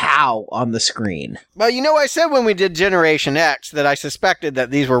animated pow on the screen. Well, you know, I said when we did Generation X that I suspected that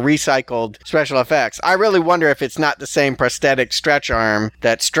these were recycled special effects. I really wonder if it's not the same prosthetic stretch arm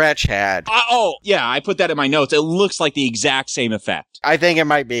that Stretch had. Yeah, I put that in my notes. It looks like the exact same effect. I think it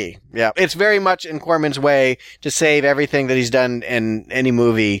might be. Yeah. It's very much in Corman's way to save everything that he's done in any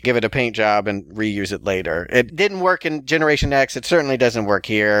movie, give it a paint job and reuse it later. It didn't work in Generation X. It certainly doesn't work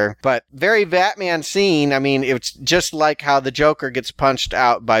here, but very Batman scene. I mean, it's just like how the Joker gets punched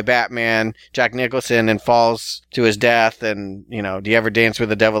out by Batman, Jack Nicholson, and falls to his death. And, you know, do you ever dance with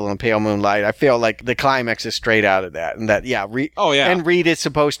the devil in the pale moonlight? I feel like the climax is straight out of that. And that, yeah. And Reed is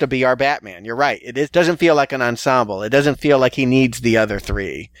supposed to be our Batman. You're right. It doesn't feel like an ensemble. It doesn't feel like he needs the other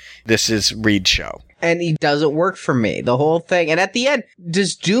three. This is Reed's show. And he doesn't work for me, the whole thing. And at the end,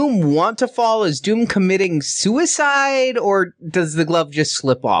 does Doom want to fall? Is Doom committing suicide? Or does the glove just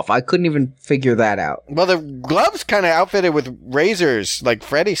slip off? I couldn't even figure that out. Well, the glove's kind of outfitted with razors, like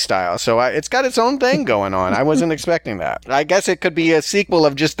Freddy style. So it's got its own thing going on. I wasn't expecting that. I guess it could be a sequel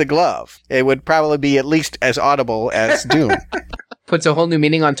of just the glove. It would probably be at least as audible as Doom. Puts a whole new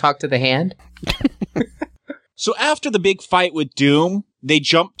meaning on Talk to the Hand. So after the big fight with Doom, they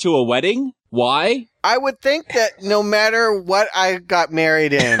jump to a wedding? Why? I would think that no matter what I got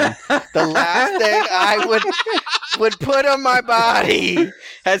married in, the last thing I would put on my body,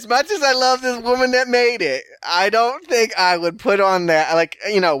 as much as I love this woman that made it, I don't think I would put on that, like,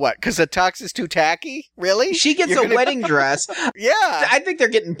 you know what, because the tux is too tacky? Really? She gets a wedding dress. Yeah. I think they're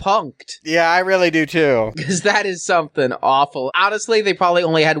getting punked. Yeah, I really do too. Because that is something awful. Honestly, they probably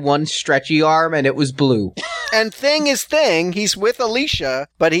only had one stretchy arm and it was blue. And Thing is Thing. He's with Alicia,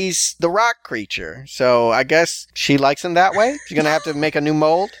 but he's the rock creature. So I guess she likes him that way. She's going to have to make a new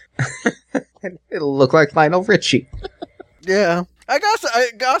mold. It'll look like Lionel Richie. Yeah. I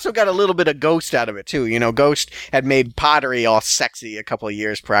also got a little bit of Ghost out of it, too. You know, Ghost had made pottery all sexy a couple of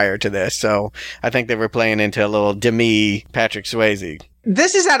years prior to this. So I think they were playing into a little Demi Patrick Swayze.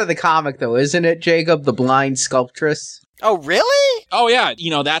 This is out of the comic, though, isn't it, Jacob? The blind sculptress. Oh, really? Oh, yeah.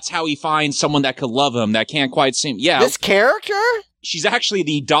 You know, that's how he finds someone that could love him that can't quite seem... Yeah. This character? She's actually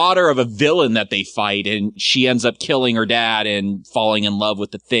the daughter of a villain that they fight, and she ends up killing her dad and falling in love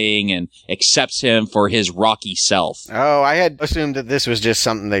with the Thing and accepts him for his rocky self. Oh, I had assumed that this was just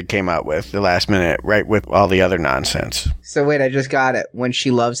something they came out with the last minute, right, with all the other nonsense. So wait, I just got it. When she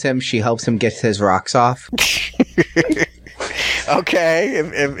loves him, she helps him get his rocks off. Okay,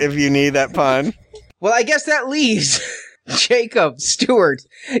 if you need that pun. Well, I guess that leaves... Jacob Stewart,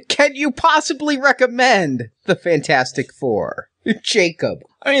 can you possibly recommend the Fantastic Four? Jacob.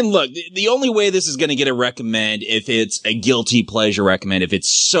 I mean, look, the only way this is going to get a recommend if it's a guilty pleasure recommend, if it's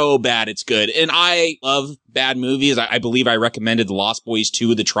so bad it's good. And I love bad movies. I believe I recommended The Lost Boys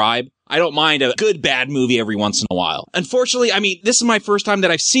 2, The Tribe. I don't mind a good bad movie every once in a while. Unfortunately, I mean, this is my first time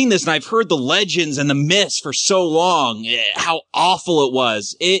that I've seen this, and I've heard the legends and the myths for so long, how awful it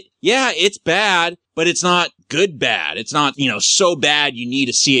was. It's bad, but it's not good bad. It's not, so bad you need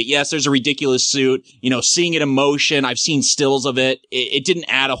to see it. Yes, there's a ridiculous suit, seeing it in motion. I've seen stills of it. It didn't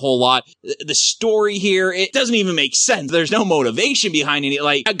add a whole lot. The story here, it doesn't even make sense. There's no motivation behind it.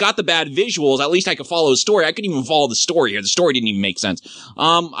 Like, I got the bad visuals. At least I could follow the story. I couldn't even follow the story here. The story didn't even make sense.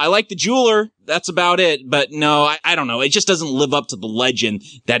 I like the jeweler. That's about it. But no, I don't know. It just doesn't live up to the legend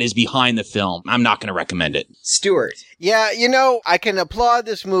that is behind the film. I'm not going to recommend it. Stuart. Yeah, I can applaud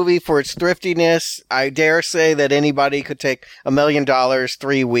this movie for its thriftiness. I dare say that anybody could take $1 million,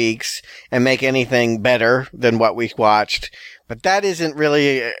 3 weeks, and make anything better than what we watched. But that isn't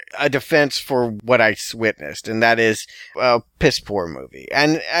really a defense for what I witnessed, and that is a piss-poor movie.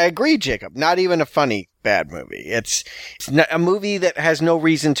 And I agree, Jacob, not even a funny bad movie. It's a movie that has no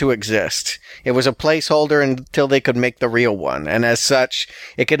reason to exist. It was a placeholder until they could make the real one, and as such,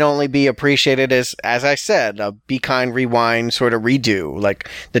 it can only be appreciated as I said, a Be Kind, Rewind sort of redo, like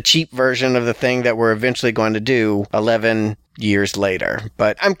the cheap version of the thing that we're eventually going to do 11 years later.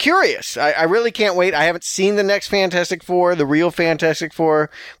 But I'm curious. I really can't wait. I haven't seen the next Fantastic Four, the real Fantastic Four,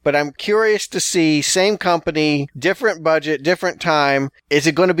 but I'm curious to see, same company, different budget, different time. Is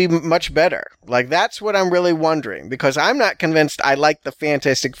it going to be much better? Like, that's what I'm really wondering, because I'm not convinced I like the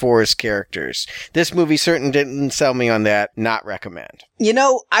Fantastic Four's characters. This movie certainly didn't sell me on that. Not recommend.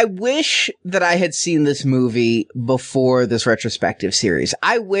 I wish that I had seen this movie before this retrospective series.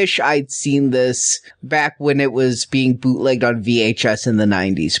 I wish I'd seen this back when it was being bootlegged on VHS in the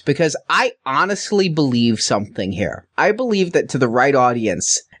 90s, because I honestly believe something here. I believe that to the right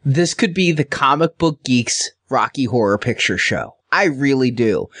audience, this could be the comic book geeks' Rocky Horror Picture Show. I really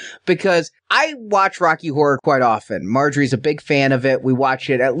do, because I watch Rocky Horror quite often. Marjorie's a big fan of it. We watch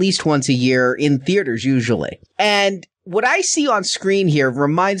it at least once a year in theaters usually. And what I see on screen here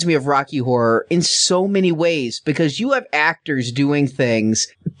reminds me of Rocky Horror in so many ways, because you have actors doing things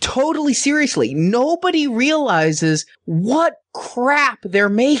totally seriously. Nobody realizes what crap they're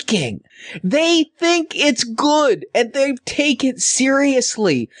making. They think it's good and they take it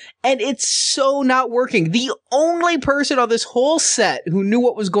seriously, and it's so not working. The only person on this whole set who knew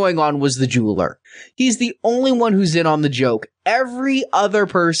what was going on was the jeweler. He's the only one who's in on the joke. Every other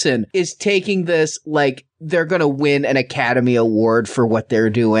person is taking this like they're going to win an Academy Award for what they're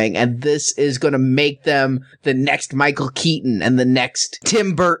doing, and this is going to make them the next Michael Keaton and the next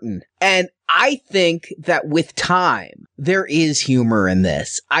Tim Burton. And I think that with time, there is humor in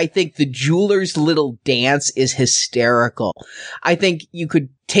this. I think the jeweler's little dance is hysterical. I think you could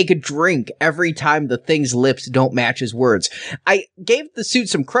take a drink every time the Thing's lips don't match his words. I gave the suit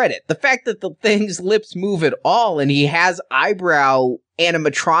some credit. The fact that the Thing's lips move at all and he has eyebrow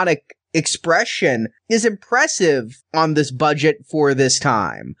animatronic expression is impressive on this budget for this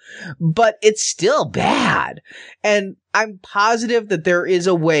time, but it's still bad. And I'm positive that there is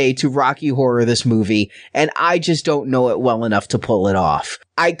a way to Rocky Horror this movie, and I just don't know it well enough to pull it off.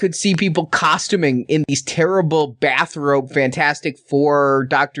 I could see people costuming in these terrible bathrobe Fantastic Four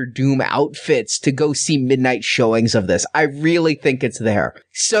Dr. Doom outfits to go see midnight showings of this. I really think it's there.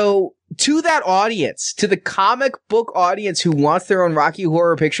 So to that audience, to the comic book audience who wants their own Rocky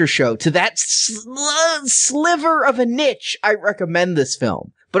Horror Picture Show, to that sliver of a niche, I recommend this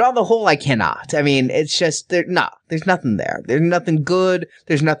film. But on the whole, I cannot. I mean, it's just, there's nothing there. There's nothing good.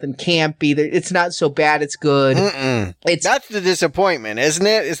 There's nothing campy. It's not so bad it's good. That's the disappointment, isn't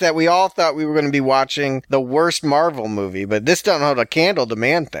it? Is that we all thought we were going to be watching the worst Marvel movie, but this don't hold a candle to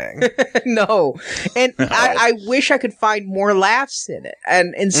Man-Thing. No. And I wish I could find more laughs in it.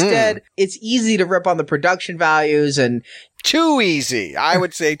 And instead, it's easy to rip on the production values and... Too easy. I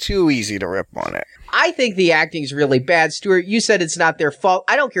would say too easy to rip on it. I think the acting's really bad. Stuart, you said it's not their fault.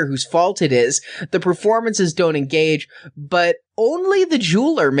 I don't care whose fault it is. The performances don't engage, but only the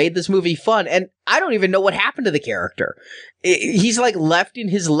jeweler made this movie fun, and I don't even know what happened to the character. He's like left in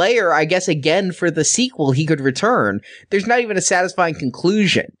his lair, I guess, again for the sequel he could return. There's not even a satisfying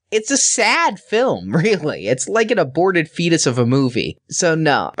conclusion. It's a sad film, really. It's like an aborted fetus of a movie. So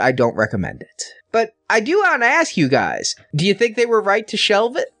no, I don't recommend it. But I do want to ask you guys, do you think they were right to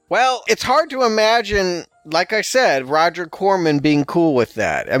shelve it? Well, it's hard to imagine, like I said, Roger Corman being cool with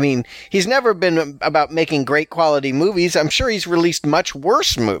that. I mean, he's never been about making great quality movies. I'm sure he's released much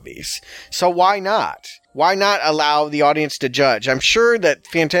worse movies. So why not? Why not allow the audience to judge? I'm sure that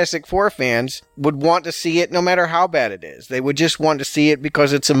Fantastic Four fans would want to see it no matter how bad it is. They would just want to see it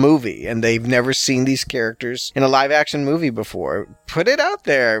because it's a movie and they've never seen these characters in a live action movie before. Put it out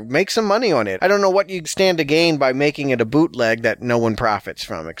there. Make some money on it. I don't know what you stand to gain by making it a bootleg that no one profits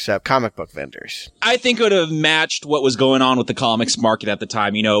from except comic book vendors. I think it would have matched what was going on with the comics market at the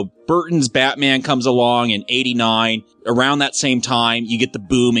time. You know, Burton's Batman comes along in 89. Around that same time, you get the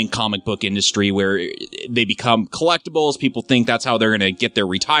boom in comic book industry where they become collectibles. People think that's how they're going to get their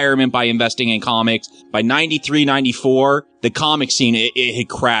retirement by investing in comics. By 93, 94, the comic scene, it had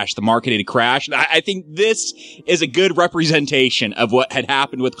crashed. The market had crashed. I think this is a good representation of what had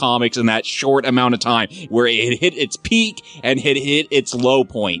happened with comics in that short amount of time, where it hit its peak and hit its low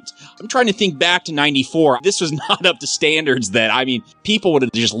point. I'm trying to think back to 94. This was not up to standards then. I mean, people would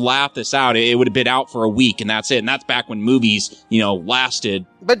have just laughed this out. It would have been out for a week and that's it. And that's back when movies, lasted.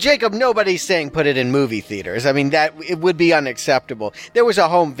 But Jacob, nobody's saying put it in movie theaters. I mean, that it would be unacceptable. There was a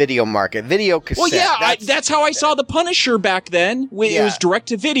home video market, video cassette. Well, yeah, that's how I saw The Punisher back then. It was direct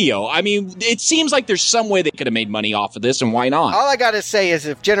to video. I mean, it seems like there's some way they could have made money off of this, and why not? All I gotta say is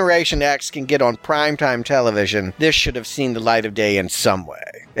if Generation X can get on primetime television, this should have seen the light of day in some way.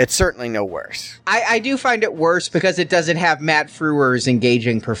 It's certainly no worse. I do find it worse because it doesn't have Matt Frewer's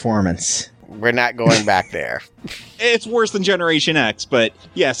engaging performance. We're not going back there. It's worse than Generation X, but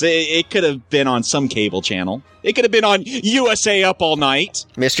yes, it could have been on some cable channel. It could have been on USA Up All Night.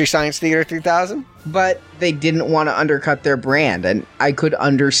 Mystery Science Theater 3000? But they didn't want to undercut their brand, and I could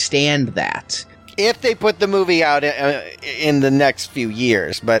understand that. If they put the movie out in the next few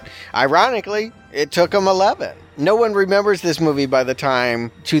years, but ironically, it took them 11. No one remembers this movie by the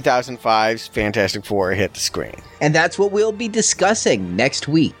time 2005's Fantastic Four hit the screen. And that's what we'll be discussing next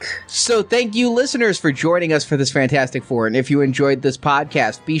week. So thank you, listeners, for joining us for this Fantastic Four. And if you enjoyed this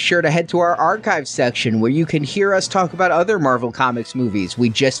podcast, be sure to head to our archives section where you can hear us talk about other Marvel Comics movies. We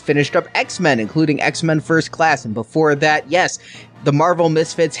just finished up X-Men, including X-Men First Class. And before that, yes, the Marvel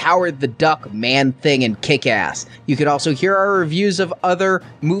Misfits, Howard the Duck, Man-Thing, and Kick-Ass. You can also hear our reviews of other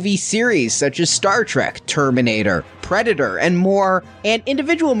movie series such as Star Trek, Terminator, Predator, and more, and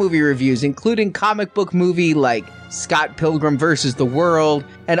individual movie reviews, including comic book movie like Scott Pilgrim vs. the World,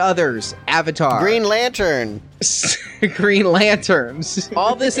 and others, Avatar. Green Lantern. Green Lanterns.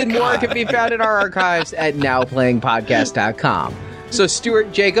 All this and more can be found in our archives at nowplayingpodcast.com. So,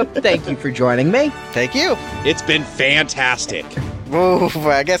 Stuart, Jacob, thank you for joining me. Thank you. It's been fantastic. Ooh,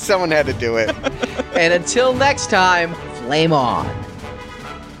 I guess someone had to do it. And until next time, flame on.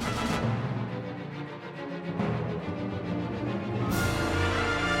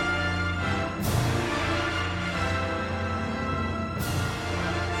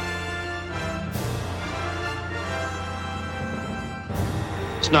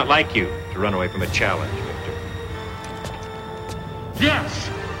 It's not like you to run away from a challenge, Victor. Yes,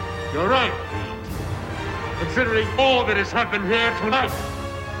 you're right, Pete. Considering all that has happened here tonight,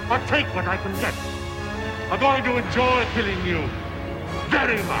 I'll take what I can get. I'm going to enjoy killing you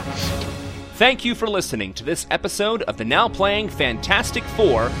very much. Thank you for listening to this episode of the now playing Fantastic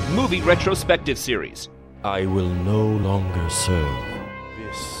Four movie retrospective series. I will no longer serve.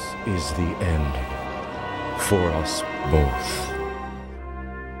 This is the end for us both.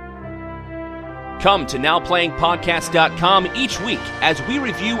 Come to NowPlayingPodcast.com each week as we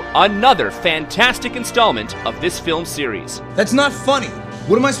review another fantastic installment of this film series. That's not funny.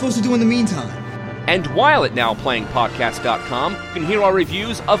 What am I supposed to do in the meantime? And while at NowPlayingPodcast.com, you can hear our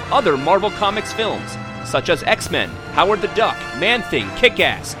reviews of other Marvel Comics films, such as X-Men, Howard the Duck, Man-Thing,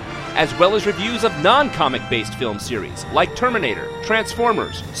 Kick-Ass, as well as reviews of non-comic-based film series like Terminator,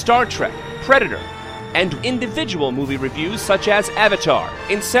 Transformers, Star Trek, Predator, and individual movie reviews such as Avatar,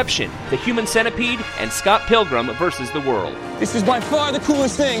 Inception, The Human Centipede, and Scott Pilgrim vs. the World. This is by far the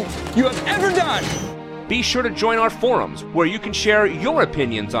coolest thing you have ever done! Be sure to join our forums where you can share your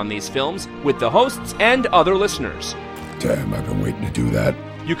opinions on these films with the hosts and other listeners. Damn, I've been waiting to do that.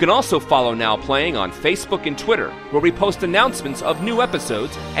 You can also follow Now Playing on Facebook and Twitter, where we post announcements of new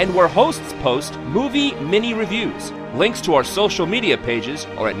episodes and where hosts post movie mini reviews. Links to our social media pages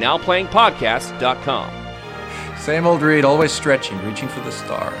are at NowPlayingPodcast.com. Same old Reed, always stretching, reaching for the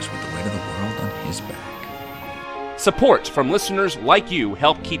stars with the weight of the world on his back. Support from listeners like you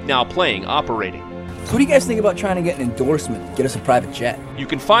help keep Now Playing operating. So what do you guys think about trying to get an endorsement, get us a private jet? You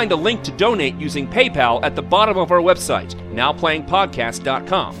can find a link to donate using PayPal at the bottom of our website,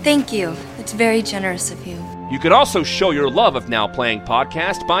 NowPlayingPodcast.com. Thank you. It's very generous of you. You could also show your love of Now Playing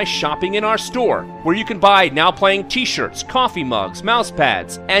Podcast by shopping in our store, where you can buy Now Playing t-shirts, coffee mugs, mouse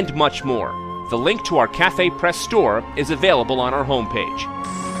pads, and much more. The link to our Cafe Press store is available on our homepage.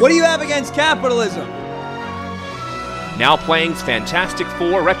 What do you have against capitalism? Now Playing's Fantastic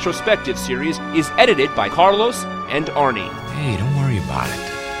Four retrospective series is edited by Carlos and Arnie. Hey, don't worry about it.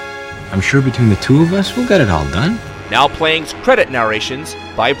 I'm sure between the two of us, we'll get it all done. Now Playing's credit narrations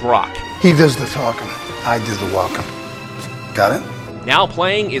by Brock. He does the talking. I do the walking. Got it? Now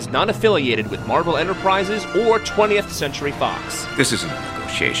Playing is not affiliated with Marvel Enterprises or 20th Century Fox. This isn't a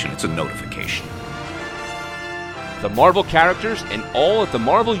negotiation, it's a notification. The Marvel characters and all that the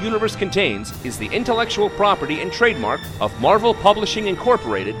Marvel Universe contains is the intellectual property and trademark of Marvel Publishing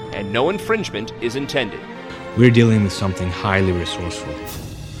Incorporated, and no infringement is intended. We're dealing with something highly resourceful.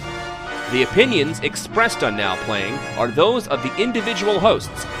 The opinions expressed on Now Playing are those of the individual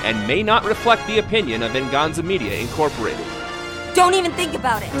hosts and may not reflect the opinion of Venganza Media Incorporated. Don't even think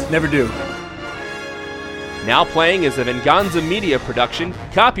about it. Never do. Now Playing is a Venganza Media production,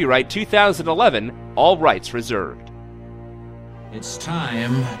 copyright 2011, all rights reserved. It's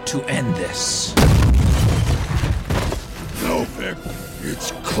time to end this. No, Vic,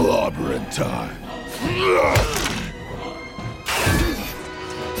 it's clobbering time.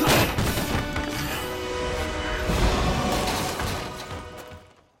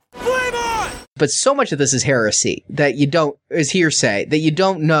 But so much of this is heresy is hearsay that you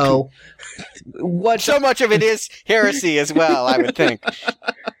don't know what. So much of it is heresy as well, I would think.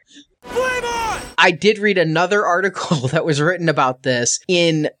 I did read another article that was written about this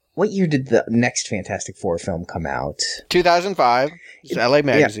in, what year did the next Fantastic Four film come out? 2005. It's LA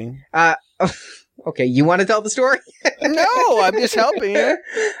Magazine. Yeah. Okay, you want to tell the story? No, I'm just helping you.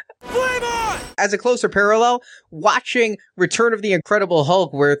 As a closer parallel, watching Return of the Incredible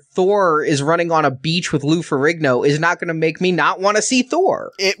Hulk, where Thor is running on a beach with Lou Ferrigno, is not going to make me not want to see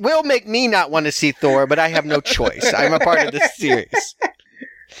Thor. It will make me not want to see Thor, but I have no choice. I'm a part of this series.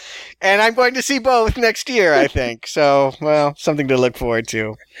 And I'm going to see both next year, I think. So, well, something to look forward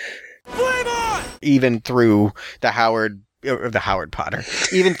to. Even through the Howard Potter.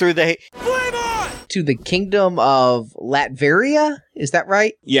 Even through the... To the kingdom of Latveria? Is that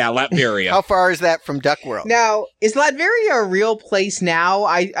right? Yeah, Latveria. How far is that from Duck World? Now, is Latveria a real place now?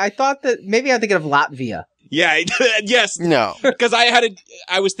 I thought that maybe I'm thinking of Latvia. Yeah, yes. No. Because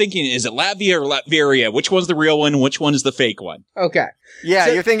I was thinking, is it Latvia or Latveria? Which one's the real one? Which one is the fake one? Okay. Yeah,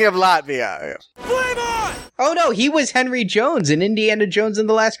 you're thinking of Latvia. Oh no, he was Henry Jones in Indiana Jones and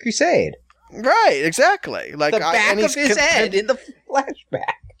the Last Crusade. Right, exactly. Like the back of his head in the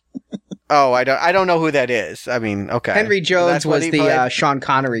flashback. Oh, I don't know who that is. I mean, okay. Henry Jones was the Sean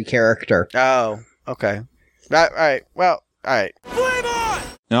Connery character. Oh, okay. All right. Well, all right.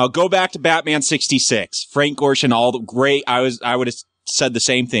 Now go back to Batman 66. Frank Gorshin, all the great. I would have said the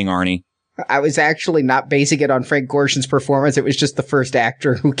same thing, Arnie. I was actually not basing it on Frank Gorshin's performance. It was just the first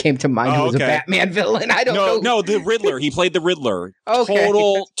actor who came to mind who was a Batman villain. I don't know. No, the Riddler. He played the Riddler.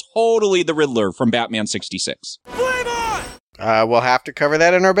 Okay. Totally the Riddler from Batman 66. We'll have to cover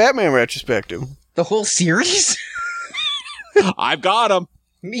that in our Batman retrospective. The whole series? I've got him.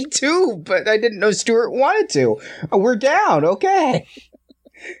 Me too, but I didn't know Stuart wanted to. We're down. Okay.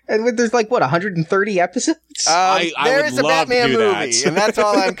 And there's 130 episodes? There's a Batman movie, and that's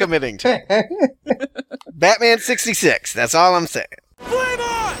all I'm committing to. Batman 66. That's all I'm saying.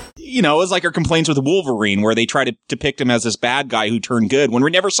 You know, it's like our complaints with Wolverine, where they try to depict him as this bad guy who turned good when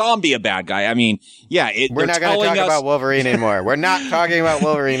we never saw him be a bad guy. I mean, yeah. We're not going to talk about Wolverine anymore. We're not talking about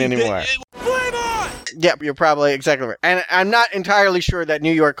Wolverine anymore. Yep, you're probably exactly right. And I'm not entirely sure that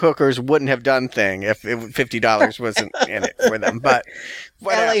New York hookers wouldn't have done thing if $50 wasn't in it for them. But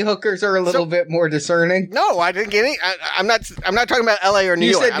LA hookers are a little bit more discerning. No, I didn't get any. I'm not talking about LA or New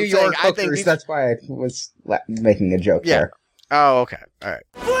York. You said New York hookers. That's why I was making a joke there. Oh, okay. All right.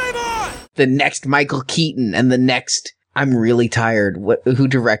 The next Michael Keaton and the next... I'm really tired. Who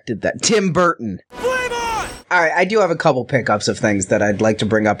directed that? Tim Burton. All right, I do have a couple pickups of things that I'd like to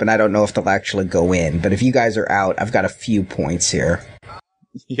bring up, and I don't know if they'll actually go in. But if you guys are out, I've got a few points here.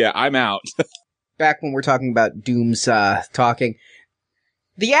 Yeah, I'm out. Back when we're talking about Doom's talking,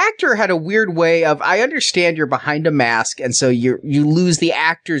 the actor had a weird way of, I understand you're behind a mask, and so you lose the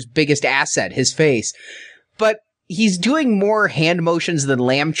actor's biggest asset, his face. But he's doing more hand motions than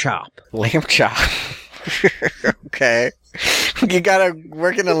Lamb Chop. Lamb Chop. Okay. You gotta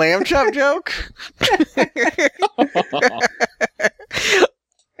work in a lamb chop joke?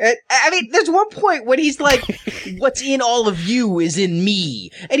 I mean, there's one point when he's like, what's in all of you is in me.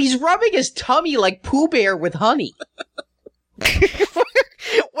 And he's rubbing his tummy like Pooh Bear with honey.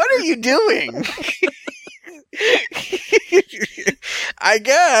 What are you doing? I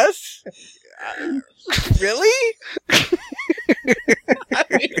guess. Really? I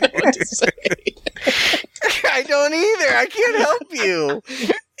don't even know what to say. I don't either. I can't help you.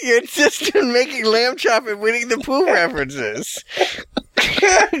 You're just making lamb chop and Winnie the Pooh references.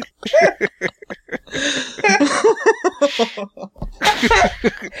 I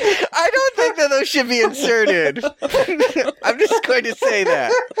don't think that those should be inserted. I'm just going to say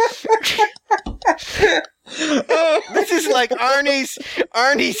that. This is like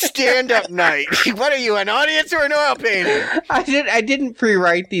Arnie's stand-up night. What are you, an audience or an oil painting? I didn't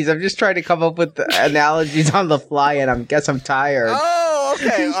pre-write these. I'm just trying to come up with analogies on the fly, and I guess I'm tired. Oh,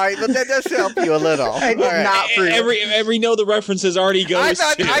 okay. All right, but that does help you a little. I did not every know the references already goes.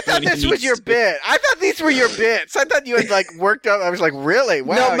 I thought this was your bit. I thought these were your bits. I thought you had like worked up. I was like, really?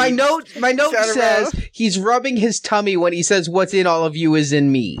 Wow. No, my note says he's rubbing his tummy when he says, "What's in all of you is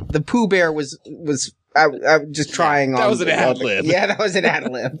in me." The Pooh Bear was. I'm just trying. That was an ad lib. Yeah, that was an ad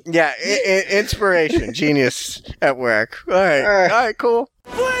lib. Yeah, inspiration, genius at work. All right, cool.